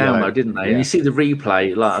falling down though, didn't they? Yeah. And you see the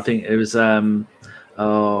replay. Like I think it was.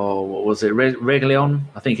 What was it? Reguilón?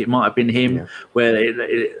 I think it might have been him, where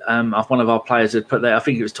one of our players had put there. I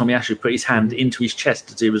think it was Tomiyasu put his hand into his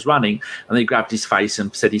chest as he was running, and he grabbed his face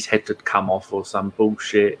and said his head had come off or some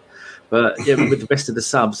bullshit. But with the best of the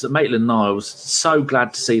subs, Maitland-Niles, so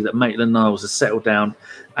glad to see that Maitland-Niles has settled down,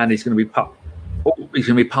 and he's going to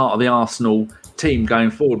be part of the Arsenal team going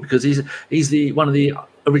forward, because he's one of the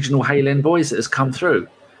original Hale End boys that has come through.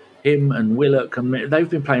 Him and Willock, and they've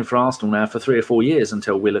been playing for Arsenal now for 3 or 4 years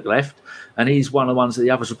until Willock left, and he's one of the ones that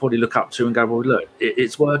the others will probably look up to and go, well, look,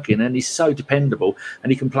 it's working, and he's so dependable,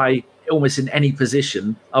 and he can play almost in any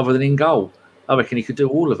position other than in goal. I reckon he could do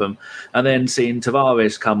all of them. And then seeing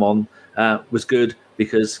Tavares come on was good,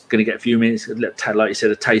 because going to get a few minutes, like you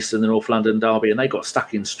said, a taste in the North London derby, and they got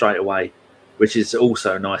stuck in straight away, which is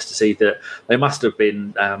also nice to see. That they must have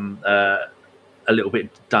been a little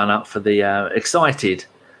bit done up for the excited.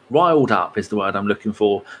 Riled up is the word I'm looking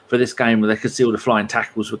for this game, where they could see all the flying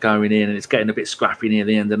tackles were going in, and it's getting a bit scrappy near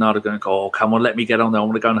the end. And now they're going, oh, come on, let me get on there. I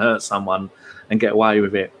want to go and hurt someone and get away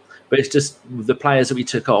with it. But it's just the players that we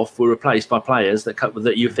took off were replaced by players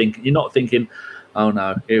that you're not thinking, oh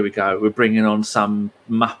no, here we go, we're bringing on some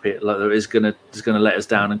muppet that is going to let us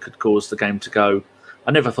down and could cause the game to go. I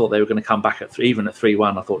never thought they were going to come back even at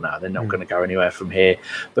 3-1. I thought, no, they're not going to go anywhere from here.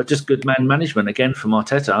 But just good man management again from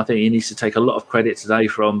Arteta. I think he needs to take a lot of credit today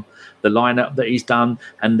from the lineup that he's done,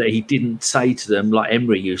 and that he didn't say to them like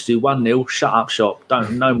Emery used to, 1-0, shut up shop,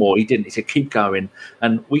 no more. He didn't. He said, keep going.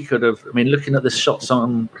 And we could have, looking at the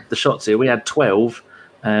shots here, we had 12,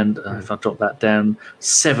 and if I drop that down,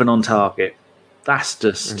 7 on target. That's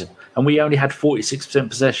just, and we only had 46%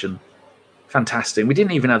 possession. Fantastic. We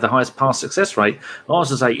didn't even have the highest pass success rate.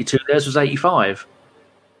 Ours was 82, theirs was 85.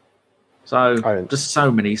 So just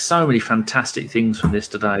so many fantastic things from this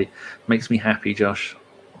today. Makes me happy, Josh.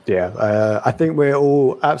 Yeah, I think we're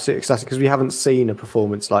all absolutely ecstatic because we haven't seen a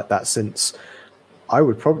performance like that since, I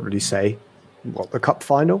would probably say, the cup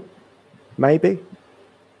final, maybe.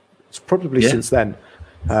 It's probably since then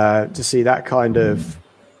to see that kind of,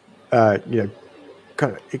 kind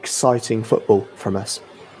of exciting football from us.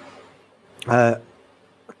 I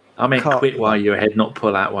meant quit while you're ahead, not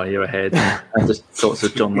pull out while you're ahead. And just sorts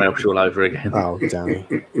of John Welsh all over again. Oh, Danny.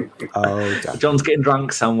 John's getting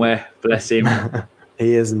drunk somewhere. Bless him.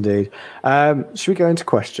 He is indeed. Should we go into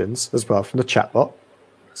questions as well from the chat bot?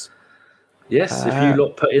 Yes, if you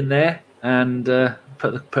lot put in there and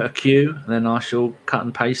put a queue, then I shall cut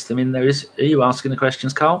and paste them in there. Are you asking the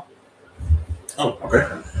questions, Carl? Oh, okay.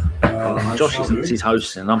 Josh isn't. He's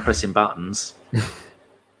hosting. I'm pressing buttons.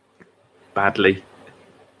 Badly.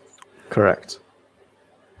 Correct.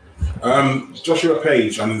 Joshua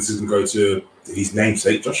Page, and this is going to go to his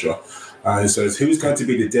namesake, Joshua. It says, who's going to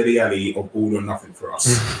be the Dele Alli of all or nothing for us?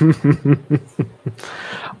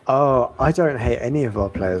 Oh, I don't hate any of our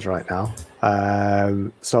players right now.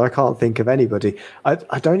 So I can't think of anybody.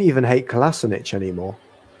 I don't even hate Kolasinac anymore.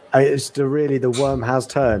 It's the worm has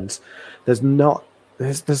turned. There's no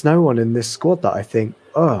one in this squad that I think,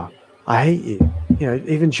 oh, I hate you. You know,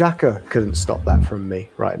 even Xhaka couldn't stop that from me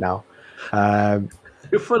right now.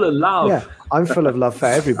 You're full of love. Yeah, I'm full of love for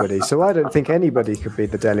everybody. So I don't think anybody could be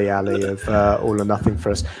the Dele Alli of all or nothing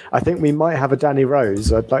for us. I think we might have a Danny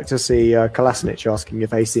Rose. I'd like to see Kolasinac asking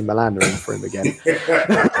if AC Milan are in for him again.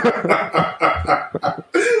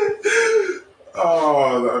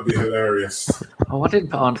 Oh, that would be hilarious. Oh, I didn't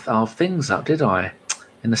put our things up, did I?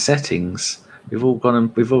 In the settings. We've all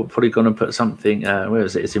probably gone and put something. Where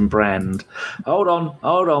is it? It's in brand. Hold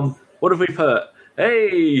on. What have we put?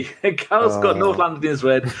 Hey, Carl's got North London in his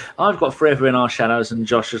red. I've got Forever in Our Shadows, and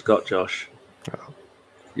Josh has got Josh.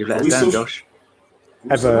 You've let us down, Josh.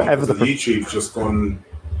 Ever the YouTube just gone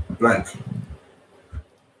blank.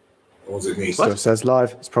 Or was it me? Still says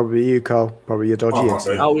live. It's probably you, Carl. Probably your dodgy.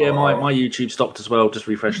 Oh yeah, my YouTube stopped as well. Just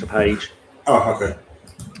refresh the page. Oh, okay.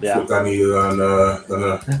 Yeah. Danny,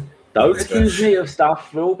 don't accuse me of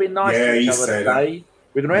stuff. We've all been nice to each other today. That.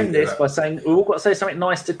 We're going to end this by saying we've all got to say something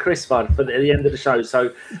nice to Chris Bud for the end of the show.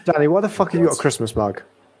 So, Danny, why the fuck have you got a Christmas mug?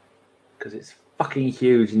 Because it's fucking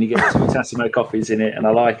huge and you get 2 Tassimo coffees in it, and I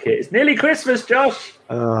like it. It's nearly Christmas, Josh.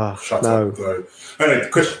 Shut up, bro. Anyway,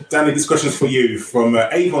 Danny, this question is for you from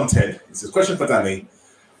Avon Ted. This is a question for Danny.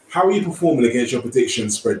 How are you performing against your prediction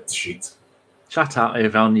spreadsheet? Shut up,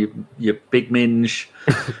 Avon, you big minge.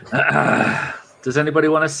 Does anybody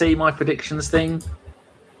want to see my predictions thing?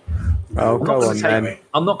 Oh, go on, then.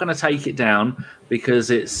 I'm not going to take it down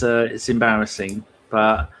because it's embarrassing,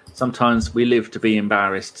 but sometimes we live to be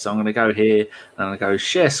embarrassed. So I'm going to go here and I'm going to go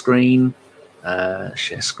share screen, and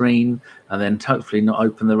then hopefully not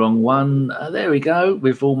open the wrong one. There we go,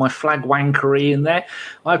 with all my flag wankery in there.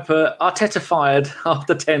 I put Arteta fired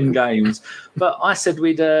after 10 games, but I said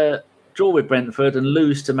we'd draw with Brentford and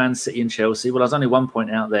lose to Man City and Chelsea. Well, I was only 1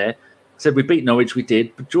 point out there. Said we beat Norwich, we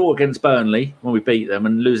did, but draw against Burnley when we beat them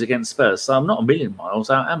and lose against Spurs. So I'm not a million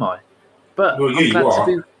miles out, am I? But well, yeah, I'm glad to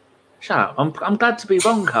be. Shut up! I'm glad to be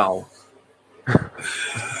wrong, Carl.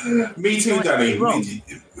 Me too, Danny.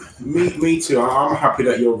 Me too. I'm happy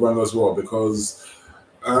that you're wrong as well because,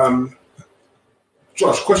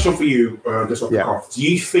 Josh, question for you, just off the cuff. Do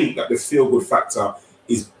you think that the feel-good factor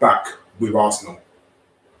is back with Arsenal?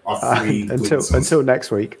 Until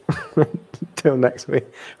next week. Until next week.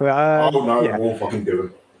 We'll fucking do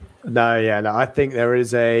it. No. I think there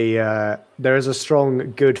is a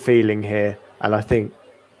strong good feeling here, and I think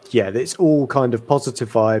it's all kind of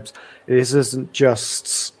positive vibes. This isn't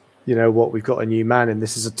just what we've got a new man in.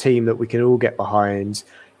 This is a team that we can all get behind.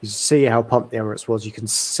 You see how pumped the Emirates was. You can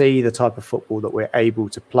see the type of football that we're able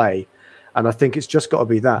to play, and I think it's just got to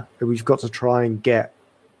be that we've got to try and get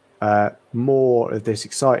more of this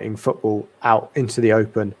exciting football out into the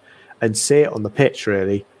open and see it on the pitch,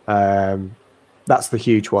 really. That's the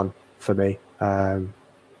huge one for me.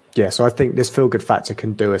 So I think this feel-good factor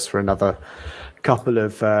can do us for another couple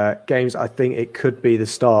of games. I think it could be the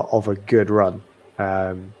start of a good run.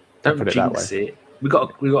 Don't jinx it. We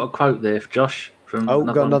got a quote there, Josh. We've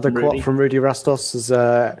got another quote from Rudy Rastos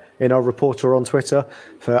in our reporter on Twitter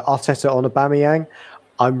for Arteta on Aubameyang.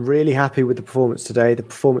 I'm really happy with the performance today, the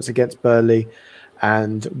performance against Burnley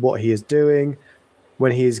and what he is doing.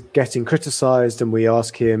 When he is getting criticised and we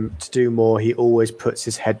ask him to do more, he always puts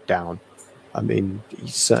his head down. I mean,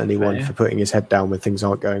 he's certainly one for putting his head down when things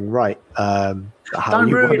aren't going right.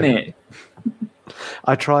 Don't ruin it.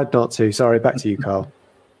 I tried not to. Sorry, back to you, Carl.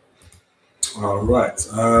 All right.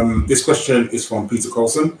 This question is from Peter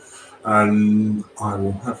Colson, and I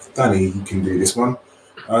will have Danny. You can do this one.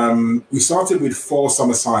 We started with 4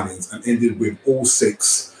 summer signings and ended with all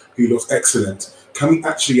 6 who looked excellent. Can we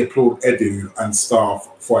actually applaud Edu and staff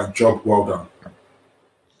for a job well done?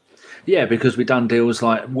 Yeah, because we've done deals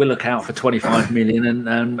like Willock out for 25 million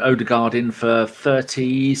and Odegaard in for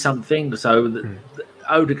 30 something. So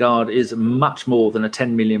Odegaard is much more than a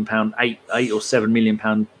 £10 million, eight or £7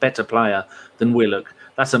 million better player than Willock.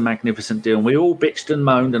 That's a magnificent deal. And we all bitched and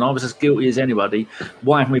moaned, and I was as guilty as anybody.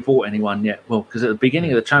 Why haven't we bought anyone yet? Well, because at the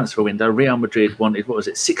beginning of the transfer window, Real Madrid wanted,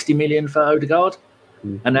 60 million for Odegaard?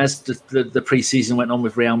 And as the pre-season went on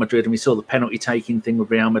with Real Madrid, and we saw the penalty-taking thing with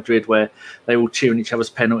Real Madrid where they were all cheering each other's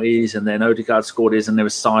penalties, and then Odegaard scored his, and there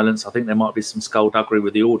was silence. I think there might be some skullduggery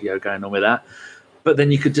with the audio going on with that. But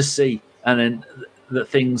then you could just see, and then that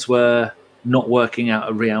things were not working out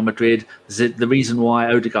at Real Madrid. The reason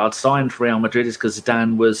why Odegaard signed for Real Madrid is because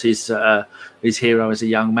Zidane was his hero as a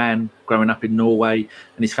young man growing up in Norway,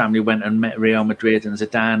 and his family went and met Real Madrid, and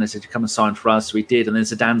Zidane said, "Come and sign for us." So he did, and then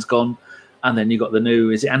Zidane's gone. And then you got the new,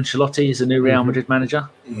 is it Ancelotti? Is the new Real Madrid manager?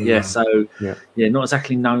 Yeah, so not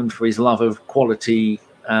exactly known for his love of quality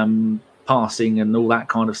passing and all that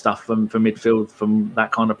kind of stuff from midfield from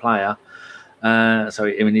that kind of player. So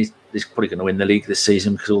I mean, he's probably going to win the league this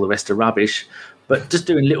season because all the rest are rubbish. But just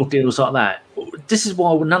doing little deals like that. This is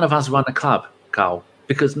why none of us run a club, Carl,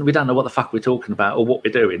 because we don't know what the fuck we're talking about or what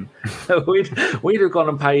we're doing. we'd have gone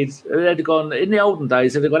and paid. They'd have gone in the olden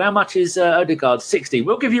days. They'd have gone, how much is Odegaard? 60.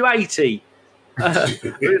 We'll give you 80.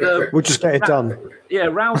 We'll just get it done. Yeah,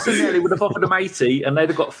 Raul Sanelli would have offered them 80 and they'd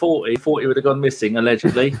have got 40. 40 would have gone missing,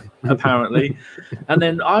 allegedly, apparently. And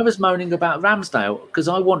then I was moaning about Ramsdale because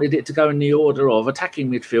I wanted it to go in the order of attacking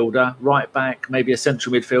midfielder, right back, maybe a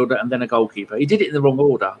central midfielder, and then a goalkeeper. He did it in the wrong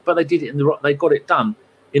order, but they did it they got it done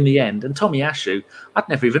in the end. And Tommy Ashu, I'd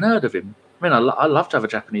never even heard of him. I mean, I love to have a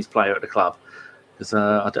Japanese player at the club because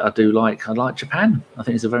I like Japan. I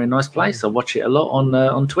think it's a very nice place. I watch it a lot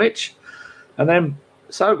on Twitch. And then,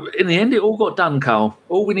 so in the end, it all got done, Carl.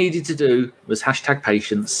 All we needed to do was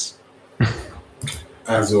 #patience.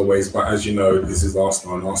 As always, but as you know, this is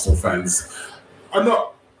Arsenal, and Arsenal fans are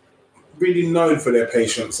not really known for their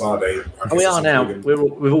patience, are they? We are now.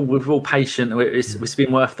 We're all patient. It's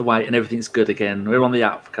been worth the wait, and everything's good again. We're on the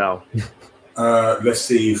up, Carl. Let's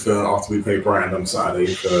see if after we play Brighton on Saturday,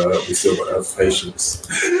 we still got patience.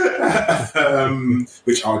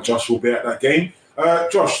 Which our Josh will be at that game.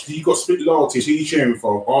 Josh, you got split loyalties. Who are you cheering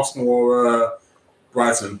for, Arsenal or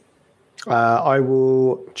Brighton? I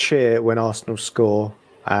will cheer when Arsenal score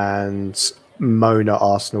and moan at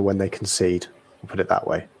Arsenal when they concede. I'll put it that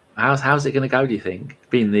way. How's it going to go, do you think?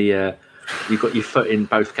 Being you've got your foot in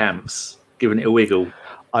both camps, giving it a wiggle.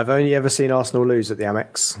 I've only ever seen Arsenal lose at the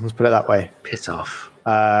Amex. Let's put it that way. Piss off.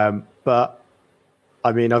 But,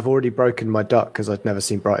 I mean, I've already broken my duck because I'd never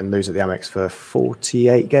seen Brighton lose at the Amex for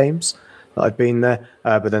 48 games that I'd been there.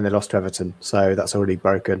 But then they lost to Everton, so that's already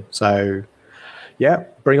broken. So, yeah,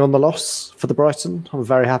 bring on the loss for the Brighton. I'm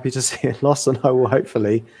very happy to see it loss, and I will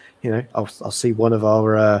hopefully, I'll see one of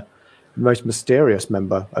our most mysterious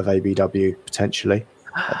member of ABW potentially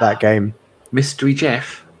at that game. Mystery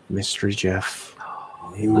Jeff. Look,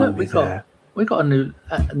 we got a new.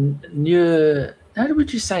 How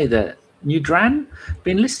would you say that? New Dran?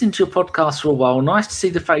 Been listening to your podcast for a while. Nice to see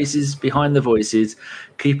the faces behind the voices.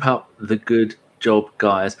 Keep up the good job,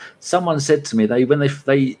 guys. Someone said to me when they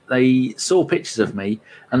saw pictures of me,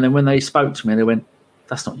 and then when they spoke to me, they went,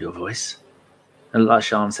 "That's not your voice." And like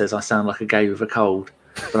Sean says, I sound like a gay with a cold,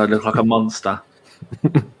 but I look like a monster.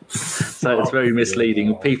 So it's very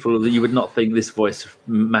misleading. People, you would not think this voice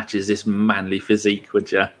matches this manly physique,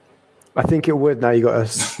 would you? I think it would. Now you got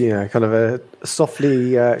a, kind of a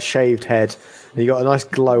softly shaved head, and you got a nice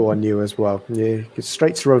glow on you as well. You get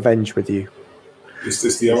straight to revenge with you. It's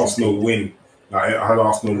just the Arsenal win. Like, I had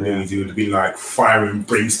Arsenal lose, he would have been like fire and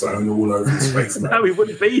brimstone all over his face. No, we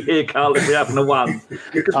wouldn't be here, Carl, if we hadn't won.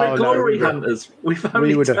 Because we're glory hunters. We've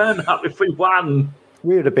only turned up if we won.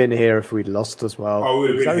 We would have been here if we'd lost as well. Oh,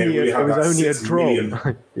 we would have been here. It was only a draw.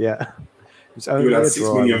 Yeah. It was only we would have 6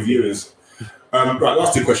 million viewers. Right,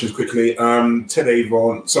 last two questions quickly. Avon Ted,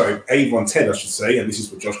 I should say, and this is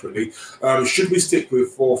for Josh quickly. Should we stick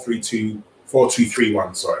with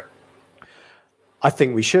 4-2-3-1? Sorry. I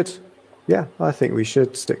think we should. Yeah, I think we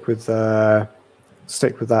should stick with that.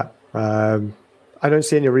 I don't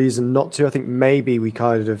see any reason not to. I think maybe we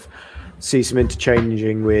kind of see some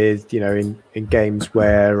interchanging with, in games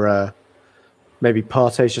where maybe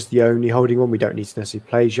Partey's just the only holding one. We don't need to necessarily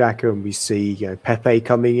play Xhaka, and we see Pepe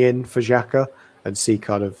coming in for Xhaka, and see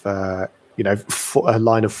kind of a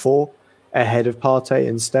line of 4 ahead of Partey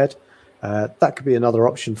instead. That could be another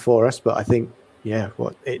option for us. But I think,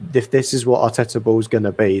 if this is what Arteta ball is going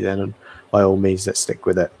to be, then by all means, let's stick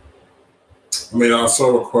with it. I mean, I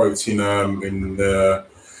saw a quote in the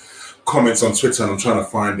comments on Twitter, and I'm trying to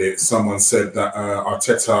find it. Someone said that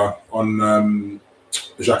Arteta on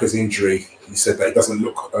Xhaka's injury, he said that it doesn't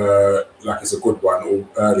look like it's a good one or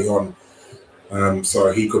early on.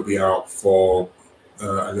 So he could be out for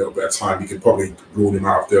a little bit of time. You could probably rule him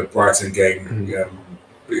out of the Brighton game,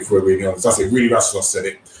 if we're really honest. That's it. Really, Rassos said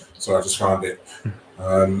it, so I just found it.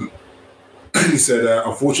 He said,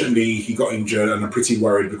 unfortunately, he got injured, and I'm pretty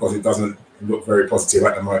worried because it doesn't look very positive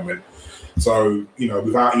at the moment. So,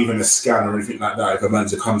 without even a scan or anything like that, if a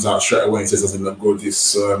manager comes out straight away and says it doesn't look good,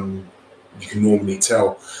 it's, you can normally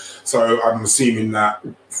tell. So I'm assuming that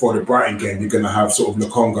for the Brighton game, you're going to have sort of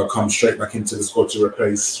Lokonga come straight back into the squad to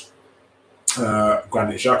replace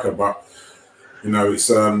Granit Xhaka. But, it's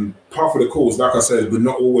part of the cause. Like I said, we're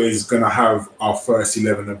not always going to have our first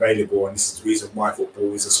 11 available. And this is the reason why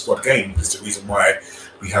football is a squad game. It's the reason why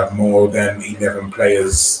we have more than 11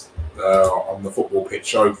 players on the football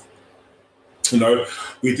pitch. So,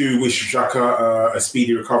 we do wish Xhaka a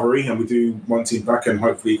speedy recovery, and we do want him back, and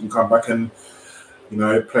hopefully he can come back and,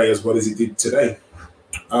 play as well as he did today.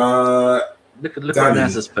 Look what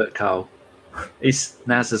Naz has put, Carl.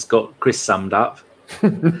 Naz has got Chris summed up.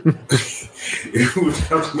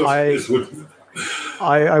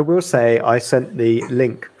 I will say I sent the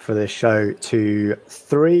link for this show to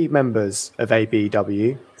 3 members of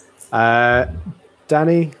ABW.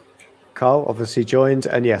 Danny, Carl obviously joined,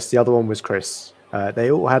 and yes, the other one was Chris. They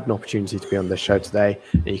all had an opportunity to be on this show today,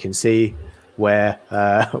 and you can see where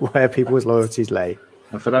people's loyalties lay.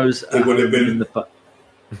 And for those, it would have been.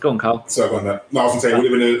 Go on, Carl. Sorry on that. No, I was going to say it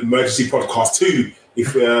would have been an emergency podcast too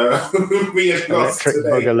if we had lost today.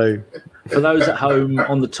 Boogaloo. For those at home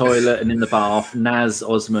on the toilet and in the bath, Naz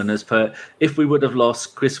Osman has put, if we would have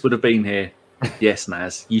lost, Chris would have been here. Yes,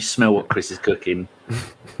 Naz, you smell what Chris is cooking.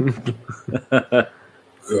 Good.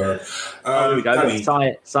 There we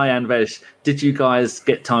go. Cyan Vesh, did you guys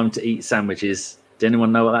get time to eat sandwiches? Does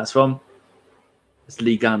anyone know what that's from? It's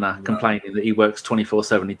Lee Gunner complaining that he works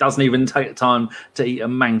 24/7. He doesn't even take time to eat a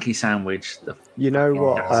manky sandwich. You know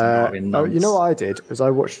what? You know what I did? Was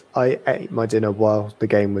I ate my dinner while the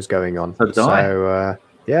game was going on. So did I.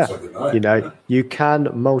 Yeah, you can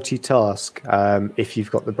multitask if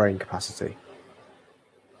you've got the brain capacity.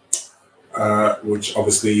 Which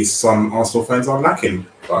obviously some Arsenal fans are lacking.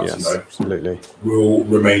 But, yes, absolutely. Will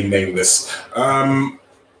remain nameless.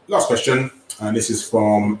 Last question, and this is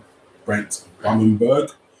from Brent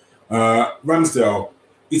Bummenberg. Ramsdale,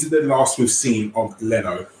 is it the last we've seen of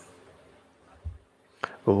Leno?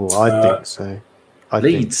 Oh, I think so.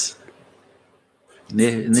 Leeds.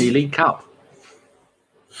 In the League Cup.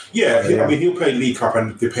 Yeah, I mean, he'll play League Cup,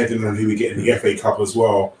 and depending on who we get in the FA Cup as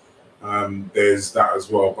well, there's that as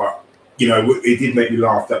well. But, it did make me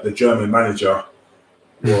laugh that the German manager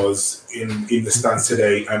was in the stands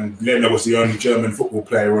today, and Leno was the only German football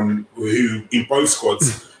player who in both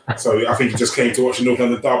squads. So I think he just came to watch the North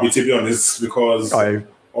London derby, to be honest, because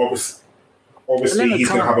obviously he's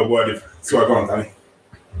going to have a word. So go on, Danny.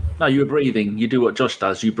 No, you were breathing. You do what Josh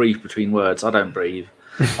does. You breathe between words. I don't breathe.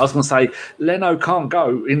 I was going to say, Leno can't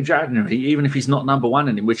go in January, even if he's not number one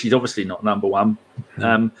in him, which he's obviously not number one,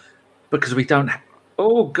 because we don't.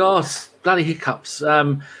 Oh gosh, bloody hiccups!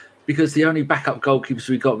 Because the only backup goalkeepers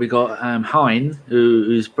we got Hein,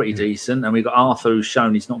 who's pretty decent, and we got Arthur, who's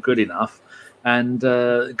shown he's not good enough. And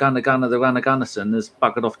Gunnar Gunnarsson has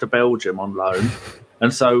buggered off to Belgium on loan.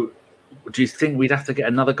 And so do you think we'd have to get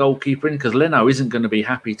another goalkeeper in? Because Leno isn't going to be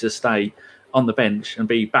happy to stay on the bench and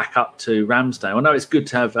be back up to Ramsdale. I know it's good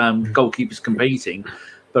to have goalkeepers competing,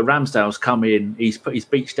 but Ramsdale's come in, he's put his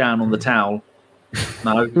beach down on the towel.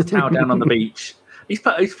 No, his towel down on the beach. He's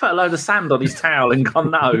put a load of sand on his towel and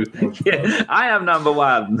gone, no, yeah, I am number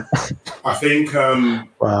one. I think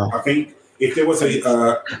I think if there was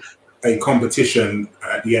a competition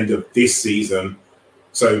at the end of this season.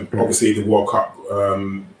 So obviously the World Cup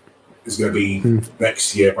is going to be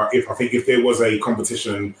next year. But if there was a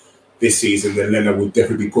competition this season, then Leno would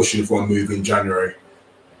definitely be pushing for a move in January.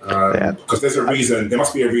 Because there's a reason. There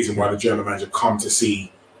must be a reason why the German manager come to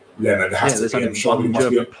see Leno. There has to be. I'm sure there must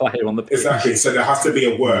be a player on the pitch. Exactly. So there has to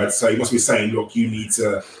be a word. So he must be saying, "Look, you need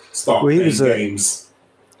to start playing games."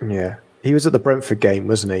 Yeah. He was at the Brentford game,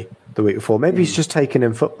 wasn't he, the week before? Maybe he's just taken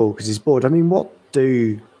in football because he's bored. I mean, what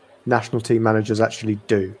do national team managers actually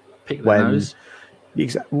do? Pick their nose.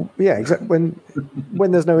 Exactly. When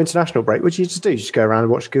there's no international break, what do you just do? You just go around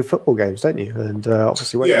and watch good football games, don't you? And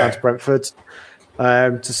obviously went down to Brentford.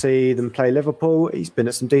 to see them play Liverpool. He's been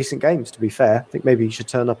at some decent games, to be fair. I think maybe he should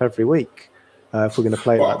turn up every week if we're going to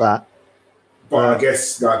play it like that. But I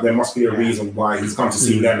guess that there must be a reason why he's come to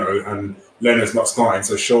see Leno, and Leno's not starting.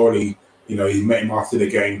 So surely, he met him after the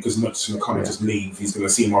game, because not just going to come and just leave. He's going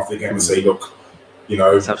to see him after the game and say, look,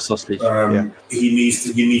 let's have sausage. You need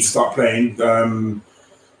to start playing.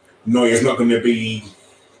 Neuer's not going to be,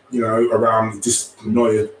 around. Just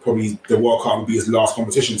Neuer, probably the World Cup will be his last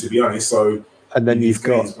competition, to be honest. So, and then you've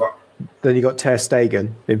got Ter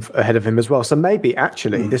Stegen ahead of him as well. So maybe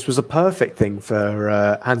actually this was a perfect thing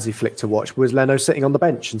for Hansi Flick to watch, was Leno sitting on the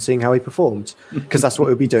bench and seeing how he performed, because that's what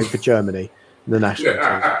he'll be doing for Germany in the national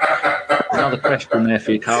team. Another question there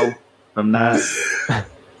for you, Carl, from Naz.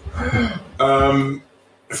 From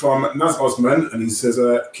Naz Osman, and he says,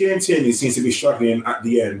 Kieran Tierney seems to be struggling at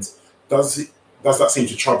the end. Does that seem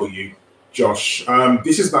to trouble you, Josh?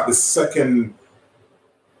 This is like the second.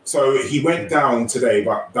 So he went down today,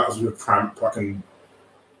 but that was with cramp. I can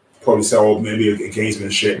probably say, maybe a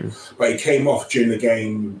gamesmanship. But he came off during the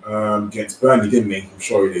game against Burnley, didn't he? I'm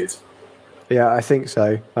sure he did. Yeah, I think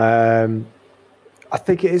so. I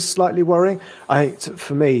think it is slightly worrying.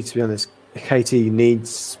 For me, to be honest, KT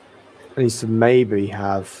needs to maybe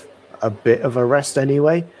have a bit of a rest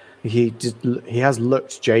anyway. He has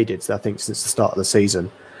looked jaded, I think, since the start of the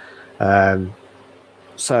season.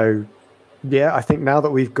 So, yeah, I think now that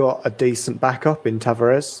we've got a decent backup in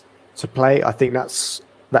Tavares to play, I think that's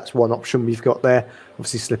one option we've got there.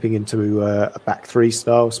 Obviously, slipping into a back three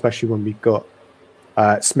style, especially when we've got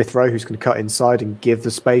Smith Rowe, who's going to cut inside and give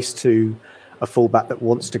the space to a fullback that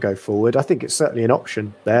wants to go forward. I think it's certainly an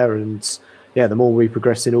option there. And yeah, the more we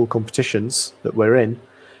progress in all competitions that we're in,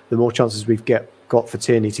 the more chances we've got for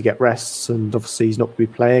Tierney to get rests. And obviously, he's not going to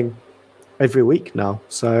be playing every week now.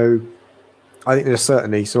 So I think there's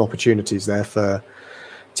certainly some opportunities there for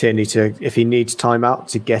Tierney to, if he needs time out,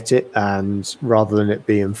 to get it, and rather than it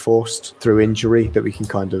being forced through injury, that we can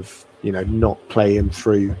kind of, not play him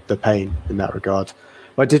through the pain in that regard.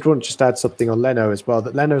 But I did want to just add something on Leno as well,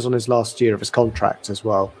 that Leno's on his last year of his contract as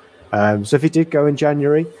well. So if he did go in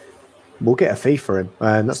January, we'll get a fee for him,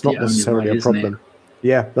 and that's not necessarily a problem.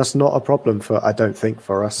 Yeah, that's not a problem I don't think,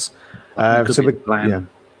 for us. So we're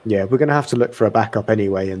going to have to look for a backup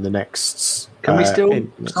anyway in the next. Can we still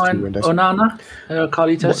sign Onana?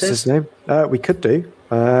 Carlito What's his name? We could do.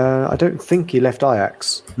 I don't think he left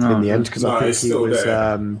Ajax in the end, because I think he was.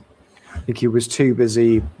 I think he was too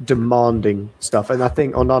busy demanding stuff, and I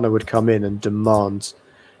think Onana would come in and demand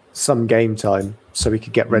some game time so we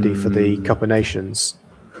could get ready for the Cup of Nations.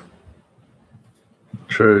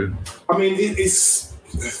 True. I mean, it's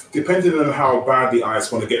depending on how badly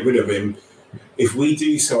Ajax want to get rid of him. If we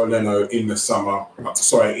do sell Leno in the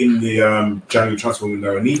January transfer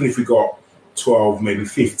window, and even if we got 12, maybe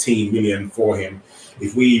 15 million for him,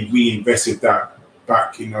 if we reinvested that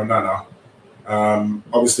back in Onana,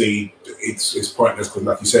 obviously it's pointless, because,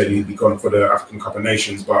 like you said, he'd be gone for the African Cup of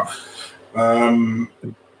Nations. But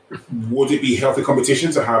would it be healthy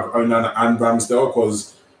competition to have Onana and Ramsdale?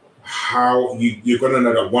 Because you're going to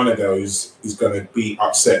know that one of those is going to be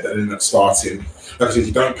upset that they're not starting. Like I said,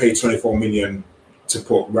 you don't pay 24 million to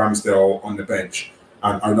put Ramsdale on the bench,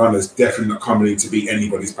 and Onana's definitely not coming in to be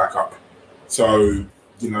anybody's backup. So,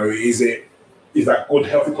 is that good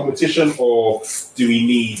healthy competition, or do we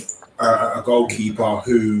need a goalkeeper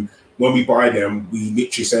who, when we buy them, we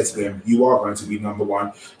literally say to them, you are going to be number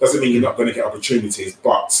one? Doesn't mean you're not going to get opportunities,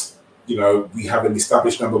 but we have an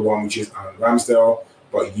established number one, which is Ramsdale,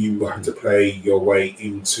 but you will have to play your way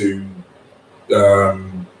into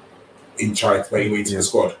the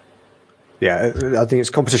squad. Yeah, I think it's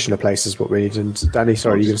competition of places what we need. And Danny,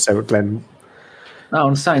 sorry, you're going to say what Glenn. No,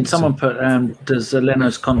 I'm saying someone put, does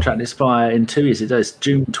Leno's contract expire in 2 years? It does,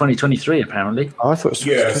 June 2023, apparently. Oh, I thought it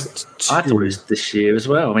was I thought it was this year as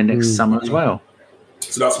well. I mean, next summer as well.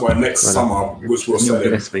 So that's why next summer, which we'll sell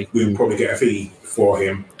him, we'll probably get a fee for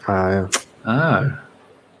him. Yeah. Oh.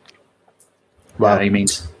 Well, he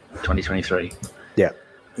means 2023. Yeah.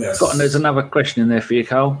 Yes. There's another question in there for you,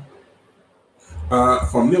 Carl.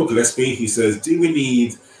 From Neil Gillespie, he says, do we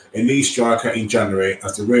need a new striker in January,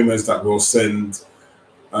 as the rumours that will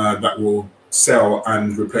sell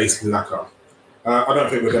and replace Laka? I don't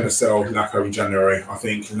think we're going to sell Laka in January. I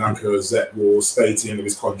think Laka will stay to the end of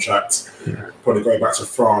his contract, probably go back to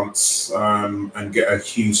France and get a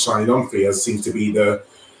huge signing on fee, as seems to be the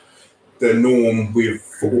norm with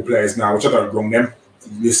football players now, which I don't wrong them.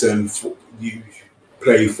 Listen, you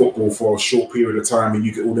play football for a short period of time and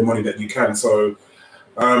you get all the money that you can. So,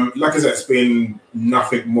 like I said, it's been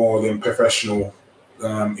nothing more than professional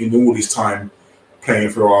in all this time playing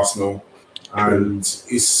for Arsenal. And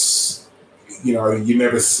you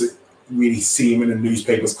never really see him in the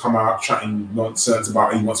newspapers come out chatting nonsense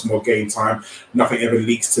about he wants more game time. Nothing ever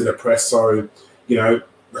leaks to the press. So, I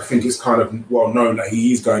think it's kind of well known that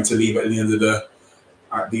he is going to leave at the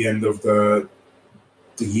end of the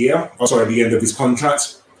year. Oh, sorry, the end of his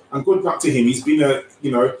contract. And good luck to him. He's been a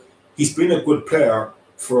good player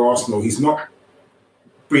for Arsenal. He's not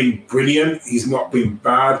been brilliant. He's not been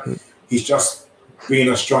bad. He's just been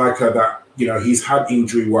a striker that he's had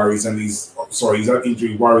injury worries and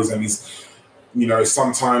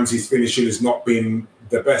sometimes his finishing has not been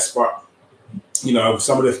the best. But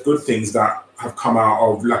some of the good things that have come out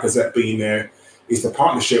of Lacazette being there is the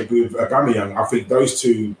partnership with Aubameyang. I think those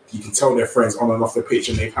two, you can tell they're friends on and off the pitch,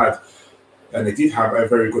 and they did have a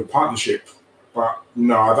very good partnership. But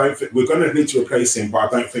no, I don't think we're going to need to replace him. But I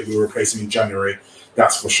don't think we'll replace him in January.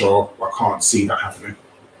 That's for sure. I can't see that happening.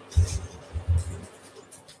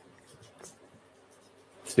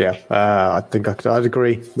 Yeah, I think I'd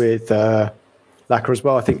agree with Lacazette as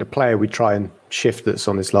well. I think the player we try and shift that's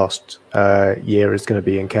on his last year is going to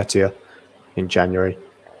be Nketiah in January.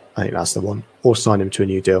 I think that's the one. Or sign him to a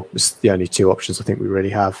new deal. It's the only two options I think we really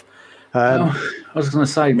have. I was going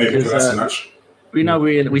to say, maybe because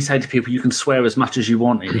we say to people, you can swear as much as you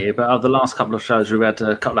want in here, but over the last couple of shows, we've had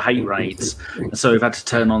a couple of hate raids, and so we've had to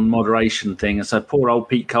turn on the moderation thing. And so poor old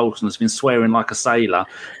Pete Colson has been swearing like a sailor,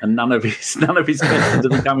 and none of his questions have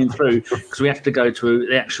been coming through because we have to go to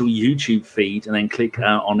the actual YouTube feed and then click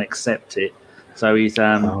on accept it. So he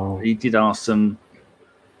did ask some.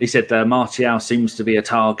 He said Martial seems to be a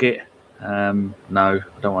target. No, I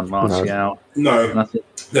don't want Martial. No,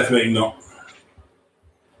 definitely not.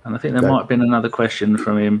 And I think there might have been another question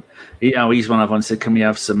from him. He's one of them. Said, "Can we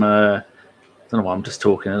have some?" I don't know why I'm just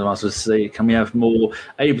talking. I was to say, "Can we have more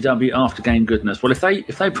ABW after game goodness?" Well, if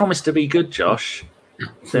they promise to be good, Josh,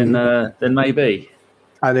 then maybe.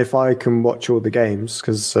 And if I can watch all the games,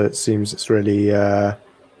 because it seems it's really, is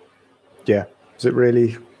it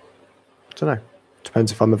really? I don't know.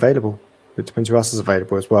 Depends if I'm available. It depends who else is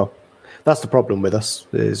available as well. That's the problem with us,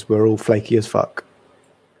 is we're all flaky as fuck.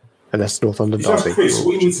 Unless North London Derby. Chris,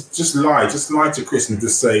 we need to just lie to Chris and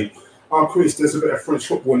just say, "Oh, Chris, there's a bit of French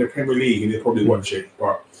football in the Premier League," and you'll probably watch it.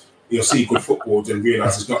 But you'll see good football and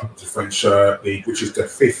realise it's not the French league, which is the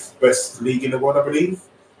 5th best league in the world, I believe.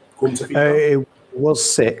 According to FIFA. It was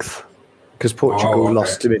 6th because Portugal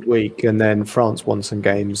lost to midweek, and then France won some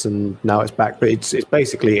games, and now it's back. But it's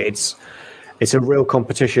basically it's a real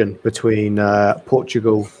competition between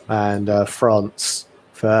Portugal and France.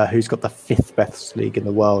 For who's got the 5th best league in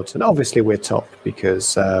the world. And obviously we're top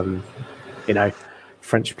because,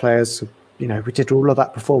 French players, we did all of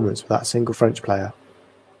that performance with that single French player.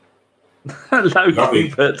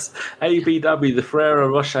 Logan puts, ABW, the Ferrero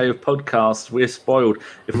Rocher of podcasts, we're spoiled.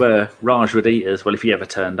 If Raj would eat us, well, if he ever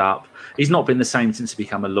turned up. He's not been the same since he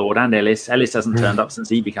became a Lord. And Ellis hasn't turned up since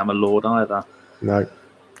he became a Lord either. No.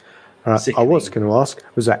 I was going to ask,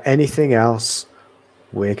 was there anything else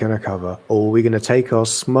we're going to cover, or are we going to take our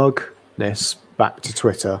smugness back to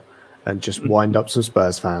Twitter and just wind up some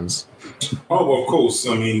Spurs fans? Oh, well, of course.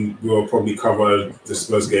 I mean, we'll probably cover the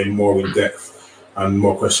Spurs game more in depth and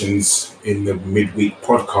more questions in the midweek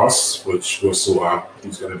podcast, which we'll sort out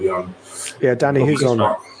who's going to be on. Yeah, Danny, who's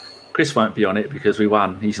on? Chris won't be on it because we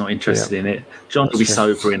won. He's not interested in it. John will be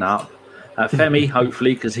sobering up. Femi,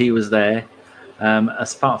 hopefully, because he was there.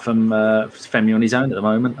 Apart from Femi on his own at the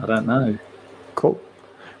moment, I don't know. Cool.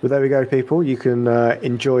 Well, there we go, people. You can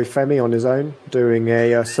enjoy Femi on his own doing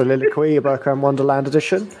a soliloquy about Wonderland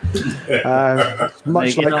edition.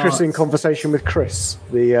 Much like Chris in Conversation with Chris,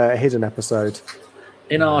 the hidden episode.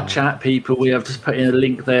 In our chat, people, we have just put in a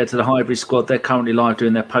link there to the Highbury squad. They're currently live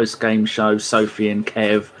doing their post-game show, Sophie and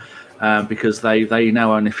Kev, because they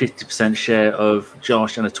now own a 50% share of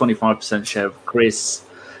Josh and a 25% share of Chris.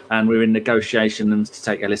 And we're in negotiations to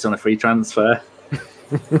take Ellis on a free transfer.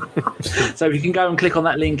 So if you can go and click on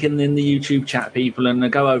that link in the YouTube chat, people,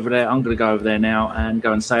 and go over there. I'm going to go over there now and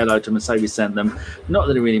go and say hello to them and say we sent them. Not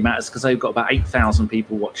that it really matters because they've got about 8,000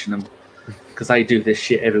 people watching them because they do this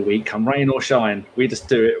shit every week, come rain or shine. We just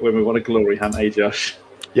do it when we want a glory hunt, eh, Josh?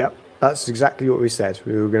 Yep, that's exactly what we said.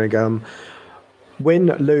 We were going to go win,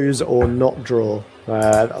 lose, or not draw.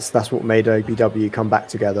 That's what made ABW come back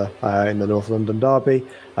together in the North London Derby.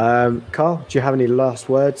 Carl, do you have any last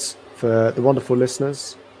words for the wonderful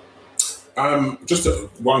listeners?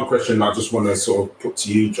 Just one question I just want to sort of put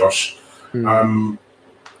to you, Josh.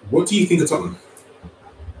 What do you think of Tottenham?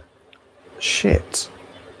 Shit.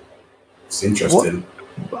 It's interesting.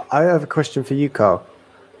 I have a question for you, Carl.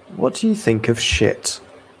 What do you think of shit?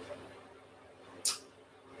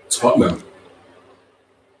 Tottenham.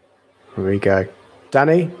 Here we go.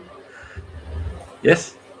 Danny?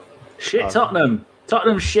 Yes. Shit, Tottenham.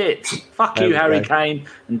 Tottenham shit. Fuck you, Harry Kane.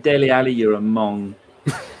 And Dele Alli, you're a mong.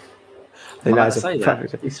 I think that is a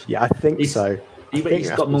perfect. Yeah, I think so. He's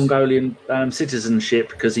got Mongolian citizenship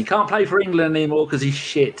because he can't play for England anymore because he's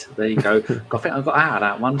shit. There you go. I think I got out of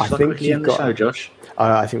that one. Should I quickly end the show, Josh?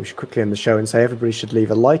 I think we should quickly end the show and say everybody should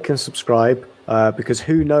leave a like and subscribe because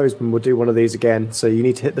who knows when we'll do one of these again. So you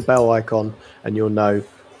need to hit the bell icon and you'll know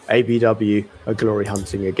ABW are glory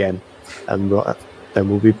hunting again. And then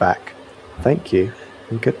we'll be back. Thank you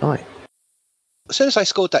and good night. As soon as I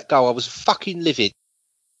scored that goal, I was fucking livid.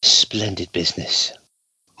 Splendid business.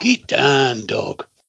 Get down, dog.